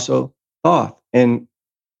Tat is also Thoth and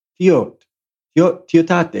Theotates.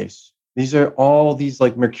 These are all these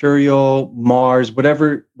like Mercurial, Mars,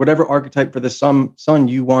 whatever archetype for the sun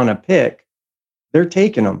you want to pick, they're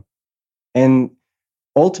taking them. And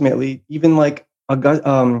ultimately, even like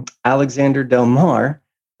Alexander Del Mar,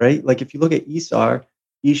 right? Like if you look at Ishar,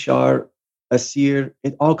 Asir,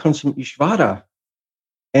 it all comes from Ishvara.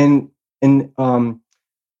 And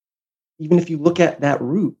even if you look at that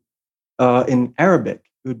root in Arabic,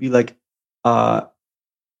 it would be like Aisha.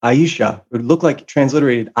 It would look like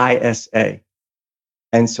transliterated Isa.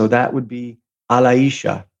 And so that would be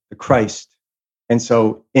Alaisha, the Christ. And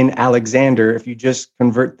so in Alexander, if you just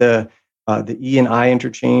convert the E and I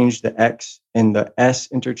interchange, the X and the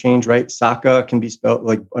S interchange, right? Saka can be spelled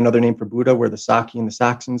like another name for Buddha, where the Saki and the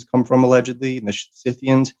Saxons come from, allegedly, and the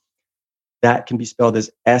Scythians. That can be spelled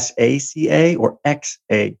as Saca or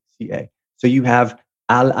Xaca. So you have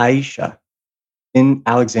Al-Aisha in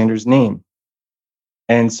Alexander's name.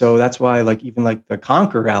 And so that's why, like, even like the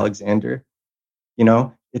conqueror Alexander, you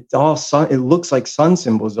know, it's all sun, it looks like sun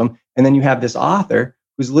symbolism. And then you have this author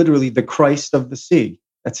who's literally the Christ of the sea.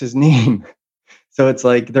 That's his name. So it's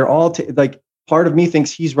like they're all like, part of me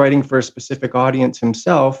thinks he's writing for a specific audience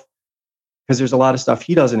himself, because there's a lot of stuff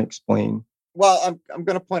he doesn't explain. Well, I'm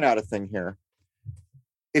going to point out a thing here.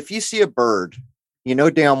 If you see a bird, you know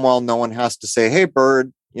damn well no one has to say, "Hey,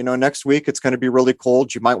 bird, you know, next week it's going to be really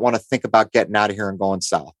cold. You might want to think about getting out of here and going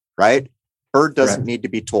south," right? Bird doesn't need to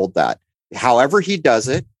be told that. However he does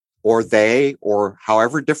it, or they, or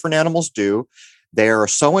however different animals do, they are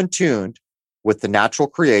so in tune with the natural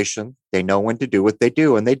creation. They know when to do what they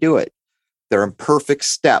do, and they do it. They're in perfect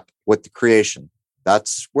step with the creation.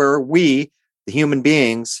 That's where we, the human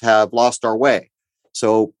beings, have lost our way.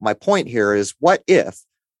 So my point here is, what if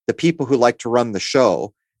the people who like to run the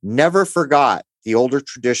show never forgot the older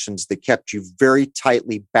traditions that kept you very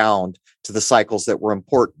tightly bound to the cycles that were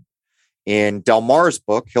important? In Del Mar's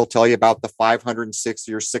book, he'll tell you about the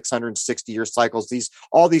 560 or 660 year cycles.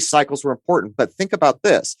 All these cycles were important. But think about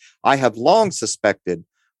this. I have long suspected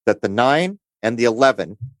that the 9 and the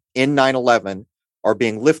 11 in 9/11 are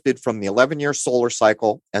being lifted from the 11-year solar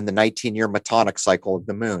cycle and the 19-year Metonic cycle of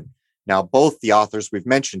the moon. Now, both the authors we've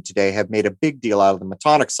mentioned today have made a big deal out of the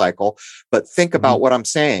Metonic cycle, but think about what I'm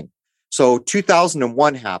saying. So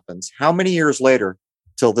 2001 happens. How many years later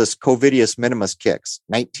till this Covidius Minimus kicks?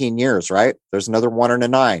 19 years, right? There's another 1 and a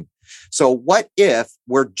 9. So what if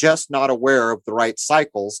we're just not aware of the right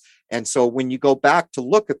cycles? And so when you go back to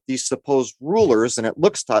look at these supposed rulers, and it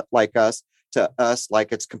looks to us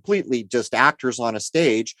like it's completely just actors on a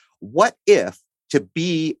stage, what if to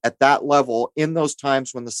be at that level in those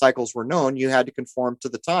times when the cycles were known, you had to conform to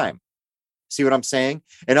the time? See what I'm saying?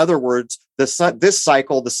 In other words, the sun, this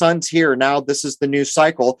cycle, the sun's here now. This is the new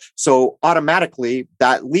cycle. So automatically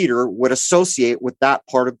that leader would associate with that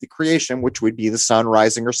part of the creation, which would be the sun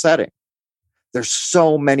rising or setting. There's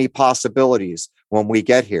so many possibilities when we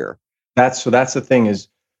get here. That's the thing is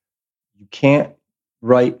you can't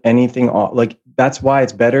write anything off. Like that's why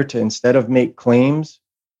it's better to, instead of make claims,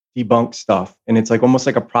 debunk stuff. And it's like almost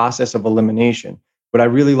like a process of elimination. But I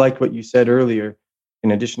really liked what you said earlier. In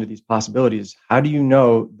addition to these possibilities, how do you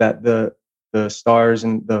know that the stars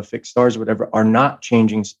and the fixed stars or whatever are not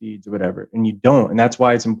changing speeds or whatever? And you don't. And that's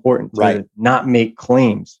why it's important to not make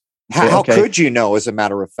claims. How could you know, as a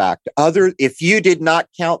matter of fact, if you did not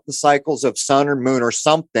count the cycles of sun or moon or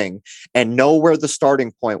something and know where the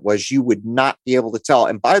starting point was, you would not be able to tell.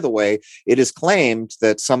 And by the way, it is claimed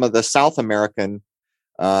that some of the South American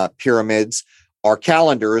pyramids are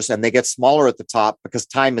calendars, and they get smaller at the top because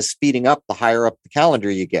time is speeding up the higher up the calendar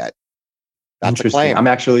you get. That's a claim.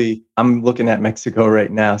 I'm looking at Mexico right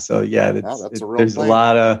now. So yeah, there's a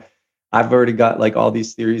lot of, I've already got like all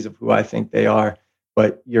these theories of who I think they are,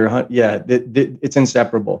 but it's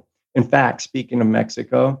inseparable. In fact, speaking of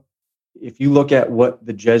Mexico, if you look at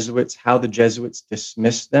how the Jesuits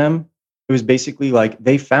dismissed them, it was basically like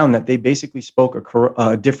they found that they basically spoke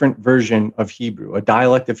a different version of Hebrew, a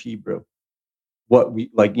dialect of Hebrew. What we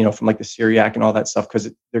like, from like the Syriac and all that stuff,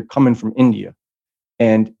 because they're coming from India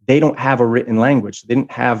and they don't have a written language. They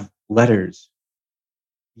didn't have letters,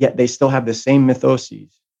 yet they still have the same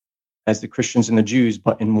mythoses as the Christians and the Jews,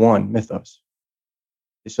 but in one mythos.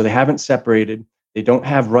 So they haven't separated. They don't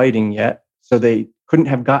have writing yet. So they couldn't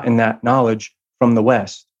have gotten that knowledge from the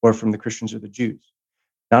West or from the Christians or the Jews.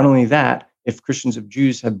 Not only that, if Christians or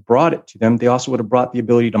Jews had brought it to them, they also would have brought the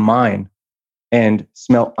ability to mine and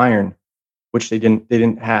smelt iron, which they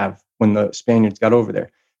didn't have when the Spaniards got over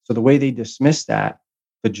there. So the way they dismiss that,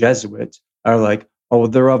 the Jesuits are like, oh,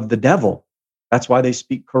 they're of the devil. That's why they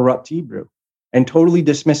speak corrupt Hebrew, and totally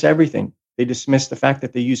dismiss everything. They dismiss the fact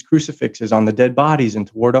that they use crucifixes on the dead bodies and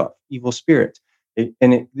to ward off evil spirits.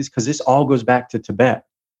 Because this all goes back to Tibet,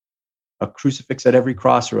 a crucifix at every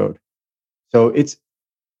crossroad. So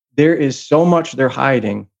there is so much they're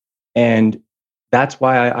hiding, and that's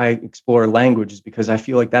why I explore language, is because I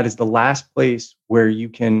feel like that is the last place where you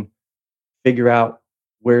can figure out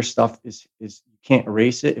where stuff is. You can't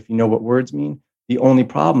erase it if you know what words mean. The only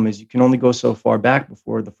problem is you can only go so far back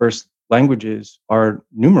before the first languages are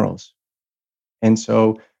numerals. And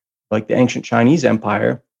so like the ancient Chinese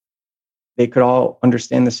Empire, they could all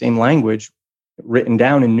understand the same language written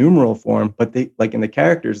down in numeral form, but they like in the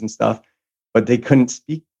characters and stuff, but they couldn't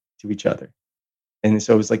speak to each other. And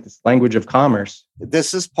so it was like this language of commerce.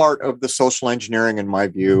 This is part of the social engineering, in my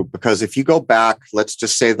view, because if you go back, let's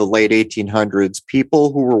just say the late 1800s,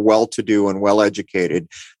 people who were well-to-do and well-educated,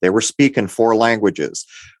 they were speaking 4 languages.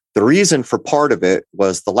 The reason for part of it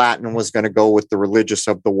was the Latin was going to go with the religious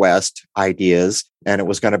of the West ideas, and it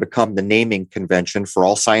was going to become the naming convention for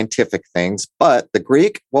all scientific things. But the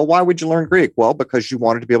Greek, well, why would you learn Greek? Well, because you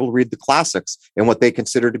wanted to be able to read the classics in what they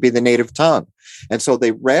considered to be the native tongue. And so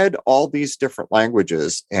they read all these different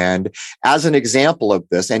languages. And as an example of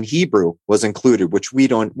this, and Hebrew was included, which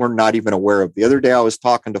we're not even aware of. The other day I was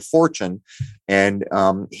talking to Fortune, and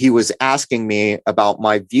he was asking me about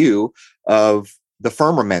my view of the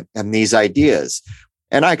firmament and these ideas.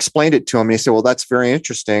 And I explained it to him, and he said, well, that's very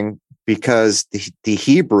interesting, because the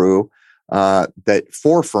Hebrew that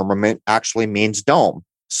for firmament actually means dome.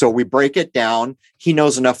 So we break it down. He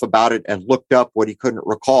knows enough about it and looked up what he couldn't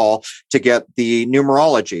recall to get the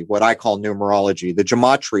numerology, what I call numerology, the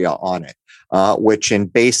gematria on it, which in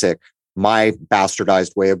BASIC, my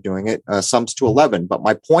bastardized way of doing it, sums to 11. But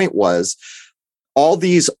my point was, all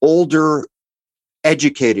these older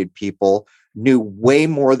educated people knew way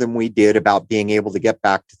more than we did about being able to get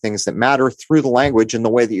back to things that matter through the language in the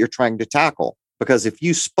way that you're trying to tackle. Because if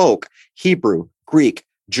you spoke Hebrew, Greek,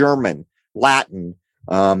 German, Latin,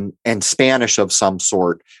 and Spanish of some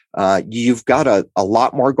sort, you've got a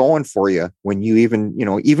lot more going for you when you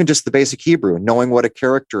even just the basic Hebrew, knowing what a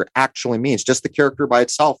character actually means, just the character by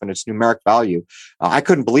itself and its numeric value. I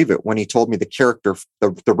couldn't believe it when he told me the character,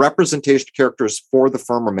 the representation of characters for the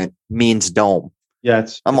firmament means dome. Yeah,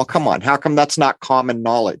 I'm like, come on, how come that's not common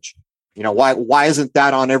knowledge? Why isn't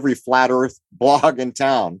that on every flat earth blog in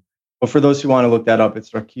town? Well, for those who want to look that up,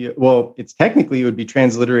 it's Rakia. Well, it's technically, it would be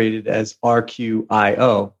transliterated as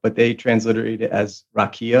RQIO, but they transliterate it as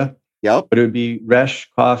Rakia. Yep. But it would be Resh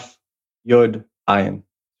Kaf Yod Ayin,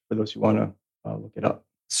 for those who want to look it up.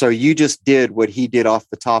 So you just did what he did off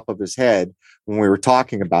the top of his head when we were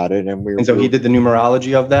talking about it, and so he did the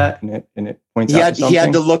numerology of that, and it points out to something. He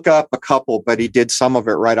had to look up a couple, but he did some of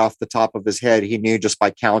it right off the top of his head. He knew just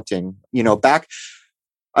by counting.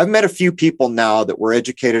 I've met a few people now that were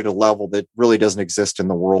educated at a level that really doesn't exist in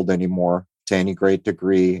the world anymore to any great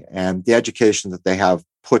degree, and the education that they have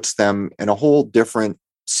puts them in a whole different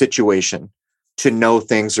situation to know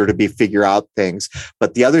things or to figure out things.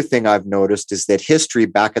 But the other thing I've noticed is that history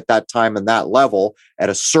back at that time and that level, at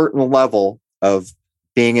a certain level of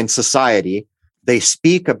being in society, they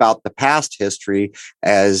speak about the past history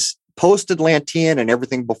as post-Atlantean and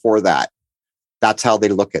everything before that. That's how they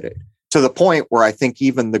look at it. To the point where I think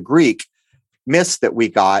even the Greek myths that we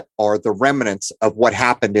got are the remnants of what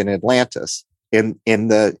happened in Atlantis in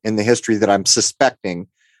the history that I'm suspecting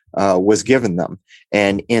was given them.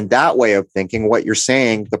 And in that way of thinking, what you're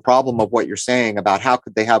saying, the problem of what you're saying about how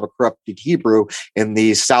could they have a corrupted Hebrew in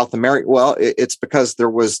the South America? Well, it's because there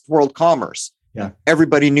was world commerce. Yeah.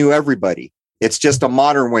 Everybody knew everybody. It's just a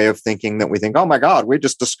modern way of thinking that we think, oh my God, we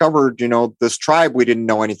just discovered, this tribe. We didn't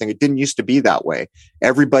know anything. It didn't used to be that way.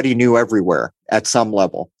 Everybody knew everywhere at some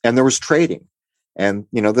level. And there was trading. And,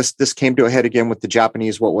 this came to a head again with the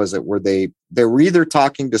Japanese. What was it? Where they were either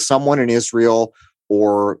talking to someone in Israel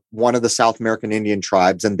or one of the South American Indian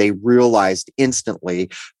tribes, and they realized instantly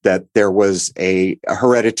that there was a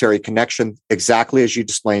hereditary connection, exactly as you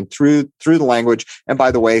explained, through the language. And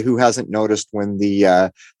by the way, who hasn't noticed when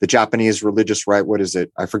the Japanese religious rite, what is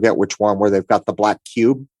it? I forget which one, where they've got the black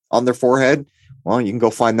cube on their forehead. Well, you can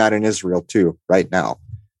go find that in Israel too, right now.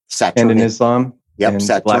 Saturnian. And in Islam, yep, and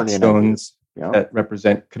Saturnian black stones that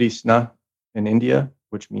represent Krishna in India,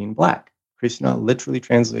 which mean black. Krishna literally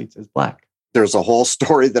translates as black. There's a whole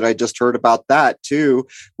story that I just heard about that too,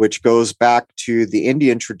 which goes back to the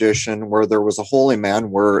Indian tradition where there was a holy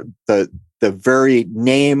man where the very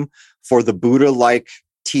name for the Buddha-like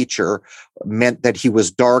teacher meant that he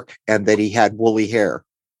was dark and that he had woolly hair.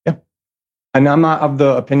 Yeah. And I'm not of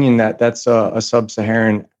the opinion that that's a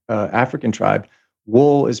sub-Saharan African tribe.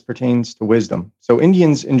 Wool pertains to wisdom. So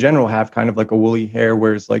Indians in general have kind of like a woolly hair,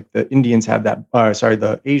 whereas like the Indians have that,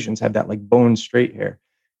 the Asians have that like bone straight hair.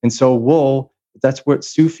 And so wool, that's what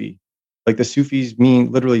Sufi, like the Sufis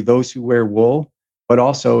mean literally those who wear wool, but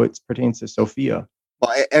also it pertains to Sophia.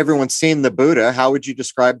 Well, everyone's seen the Buddha. How would you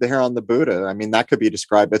describe the hair on the Buddha? I mean, that could be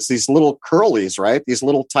described. It's these little curlies, right? These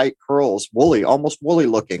little tight curls, woolly, almost woolly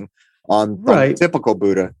looking on the typical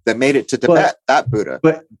Buddha that made it to Tibet, that Buddha.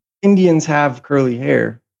 But Indians have curly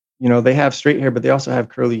hair. They have straight hair, but they also have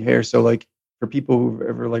curly hair. So like, for people who've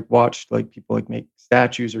ever like watched like people like make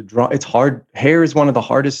statues or draw, it's hard. Hair is one of the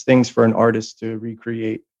hardest things for an artist to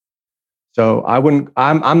recreate. So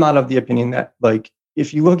I'm not of the opinion that like,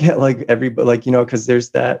 if you look at like everybody, like, because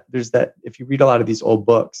there's that, if you read a lot of these old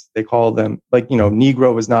books, they call them like,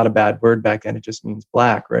 Negro was not a bad word back then. It just means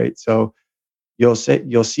black. Right. So you'll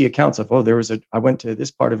see accounts of, I went to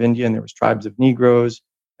this part of India and there was tribes of Negroes.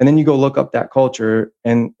 And then you go look up that culture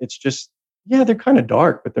and it's just, yeah, they're kind of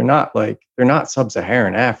dark, but they're not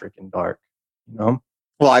sub-Saharan African dark, Well,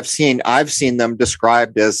 I've seen them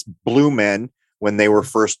described as blue men when they were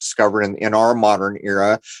first discovered in our modern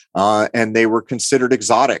era, and they were considered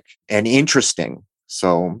exotic and interesting.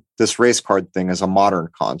 So this race card thing is a modern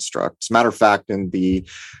construct. As a matter of fact, in the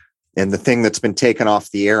thing that's been taken off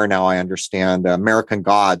the air now, I understand, American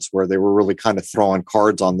Gods, where they were really kind of throwing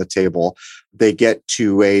cards on the table, they get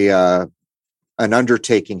to an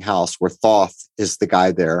undertaking house where Thoth is the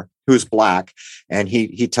guy there who's black. And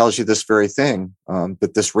he tells you this very thing,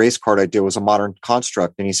 that this race card idea was a modern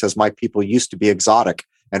construct. And he says, my people used to be exotic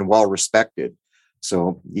and well-respected.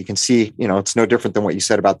 So you can see, it's no different than what you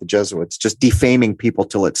said about the Jesuits, just defaming people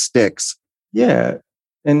till it sticks. Yeah.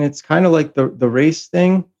 And it's kind of like the race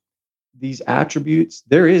thing, these attributes,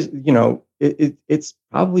 there is, it's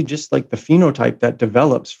probably just like the phenotype that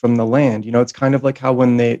develops from the land. It's kind of like how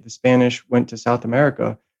when the Spanish went to South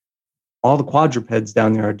America, all the quadrupeds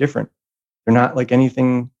down there are different. They're not like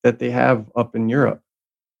anything that they have up in Europe.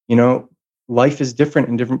 Life is different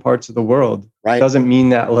in different parts of the world. Right. It doesn't mean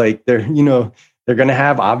that like they're going to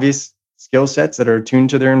have obvious skill sets that are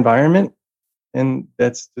attuned to their environment. And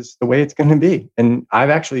that's just the way it's going to be. And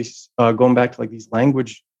I've actually, going back to like these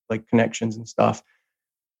language like connections and stuff,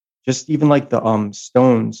 just even like the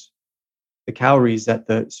stones, the calories that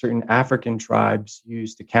the certain African tribes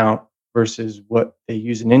use to count versus what they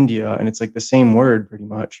use in India. And it's like the same word pretty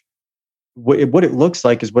much. What it looks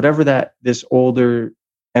like is whatever this older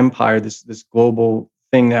empire, this global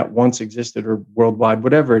thing that once existed or worldwide,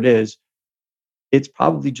 whatever it is, it's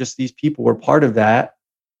probably just these people were part of that.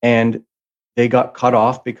 And they got cut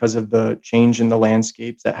off because of the change in the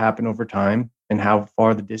landscapes that happen over time and how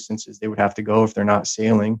far the distances they would have to go if they're not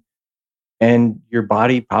sailing. And your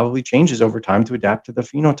body probably changes over time to adapt to the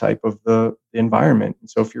phenotype of the environment. And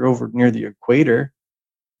so if you're over near the equator,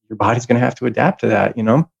 your body's going to have to adapt to that, you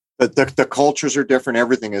know? The cultures are different.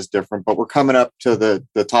 Everything is different, but we're coming up to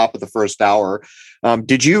the top of the first hour.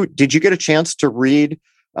 Did you get a chance to read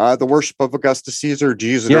The Worship of Augustus Caesar? Did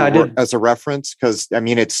you use it as a reference? Because I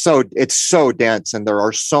mean, it's so dense, and there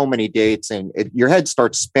are so many dates, and your head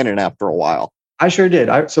starts spinning after a while. I sure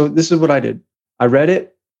did. So this is what I did. I read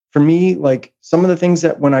it. For me, like some of the things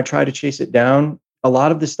that when I try to chase it down, a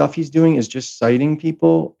lot of the stuff he's doing is just citing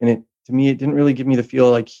people, and to me, it didn't really give me the feel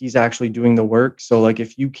like he's actually doing the work. So like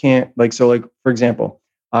if you can't, for example,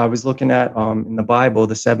 I was looking at in the Bible,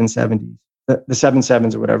 the 770s, the 7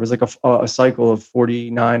 sevens or whatever. It's like a cycle of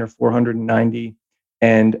 49 or 490.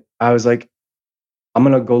 And I was like, I'm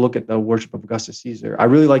going to go look at The Worship of Augustus Caesar. I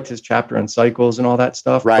really liked his chapter on cycles and all that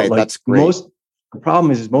stuff. Right, but like that's great. The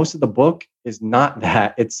problem is most of the book is not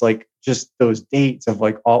that. It's like just those dates of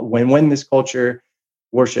like when this culture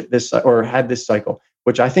worshiped this or had this cycle,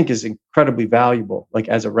 which I think is incredibly valuable, like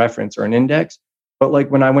as a reference or an index. But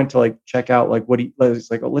like when I went to like check out like what he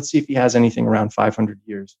was like, let's see if he has anything around 500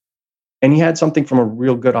 years. And he had something from a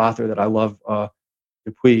real good author that I love,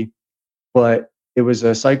 Dupuy, but it was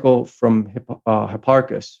a cycle from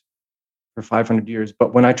Hipparchus for 500 years.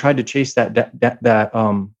 But when I tried to chase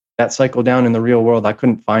that cycle down in the real world, I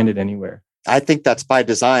couldn't find it anywhere. I think that's by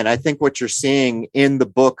design. I think what you're seeing in the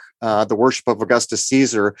book, The Worship of Augustus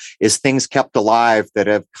Caesar, is things kept alive that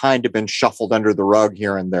have kind of been shuffled under the rug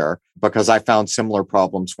here and there, because I found similar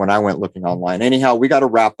problems when I went looking online. Anyhow, we got to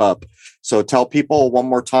wrap up. So tell people one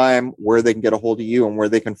more time where they can get a hold of you and where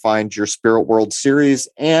they can find your Spirit World series.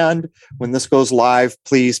 And when this goes live,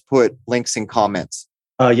 please put links in comments.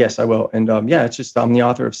 Yes, I will. And it's just, I'm the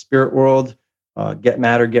author of Spirit World, Get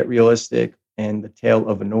Matter, Get Realistic, and The Tale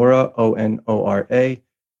of Onora, Onora.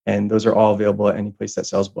 And those are all available at any place that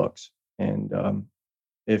sells books. And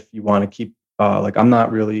if you want to keep, I'm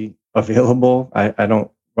not really available. I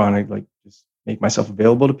don't want to like just make myself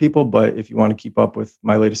available to people. But if you want to keep up with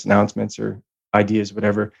my latest announcements or ideas,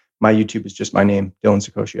 whatever, my YouTube is just my name, Dylan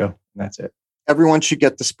Sicoscio, and that's it. Everyone should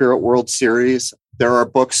get the Spirit World series. There are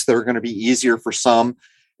books that are going to be easier for some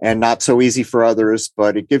and not so easy for others,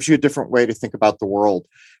 but it gives you a different way to think about the world.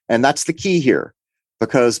 And that's the key here,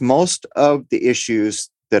 because most of the issues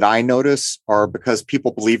that I notice are because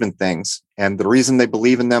people believe in things. And the reason they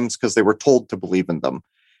believe in them is because they were told to believe in them.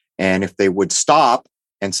 And if they would stop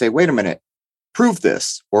and say, wait a minute, prove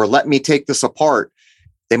this, or let me take this apart,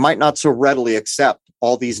 they might not so readily accept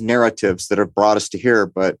all these narratives that have brought us to here.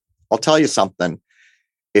 But I'll tell you something.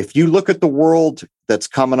 If you look at the world that's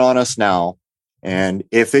coming on us now, and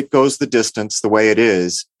if it goes the distance the way it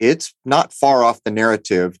is, it's not far off the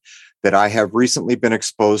narrative that I have recently been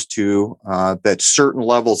exposed to, that certain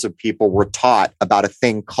levels of people were taught about a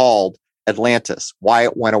thing called Atlantis, why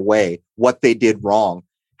it went away, what they did wrong,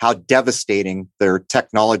 how devastating their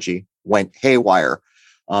technology went haywire,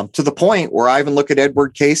 to the point where I even look at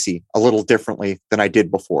Edward Casey a little differently than I did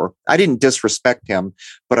before. I didn't disrespect him,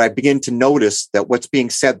 but I begin to notice that what's being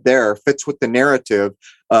said there fits with the narrative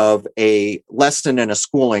of a lesson in a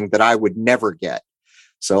schooling that I would never get.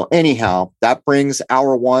 So anyhow, that brings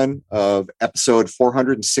hour one of episode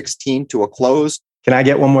 416 to a close. Can I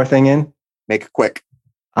get one more thing in? Make it quick.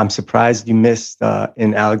 I'm surprised you missed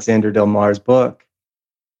in Alexander Del Mar's book,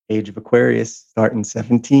 Age of Aquarius, starting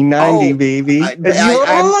 1790, baby. I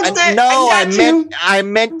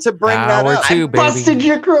meant to bring that up. Two, baby. Busted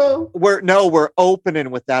your crow. We're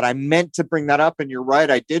opening with that. I meant to bring that up, and you're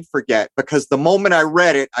right. I did forget, because the moment I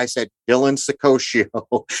read it, I said, Dylan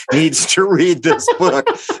Sicoscio needs to read this book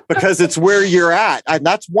because it's where you're at. And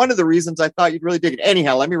that's one of the reasons I thought you'd really dig it.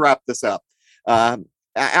 Anyhow, let me wrap this up.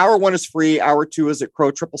 Hour one is free. Hour two is at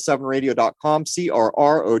crow777radio.com,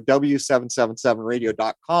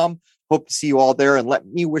 CRROW777radio.com. Hope to see you all there, and let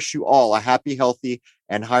me wish you all a happy, healthy,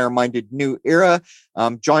 and higher-minded new era.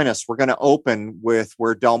 Join us. We're going to open with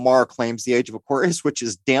where Del Mar claims the Age of Aquarius, which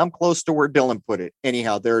is damn close to where Dylan put it.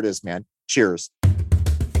 Anyhow, there it is, man. Cheers.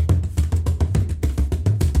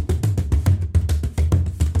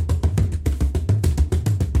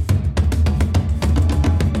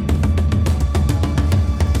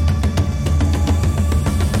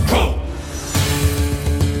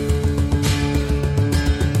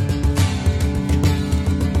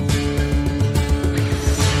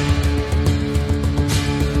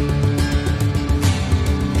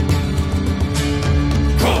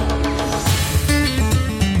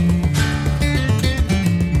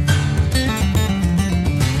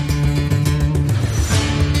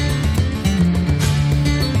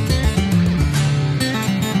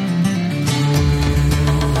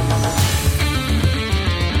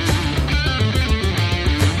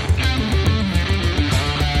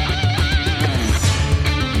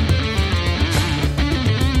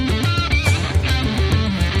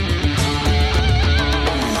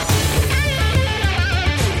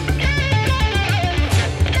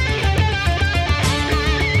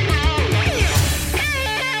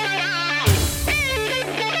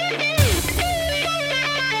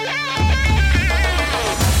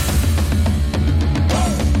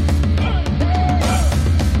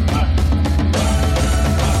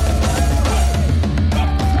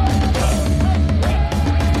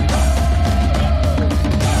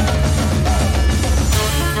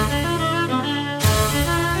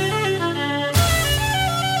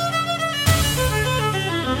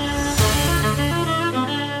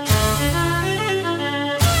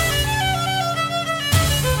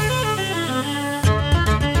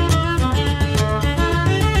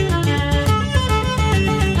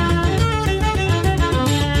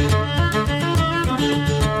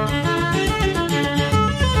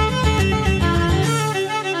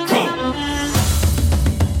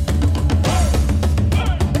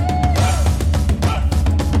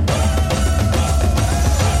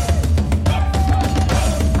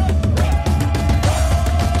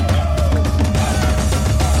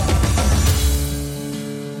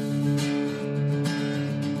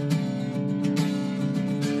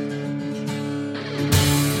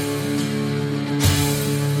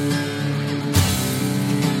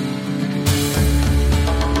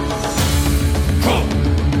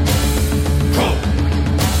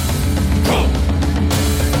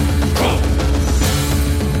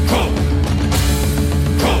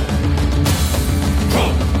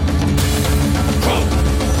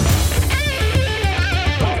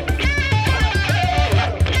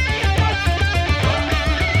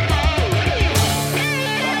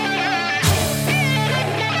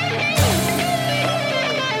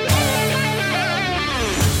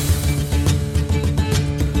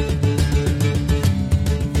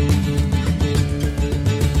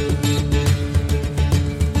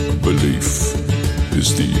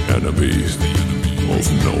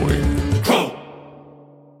 Boy.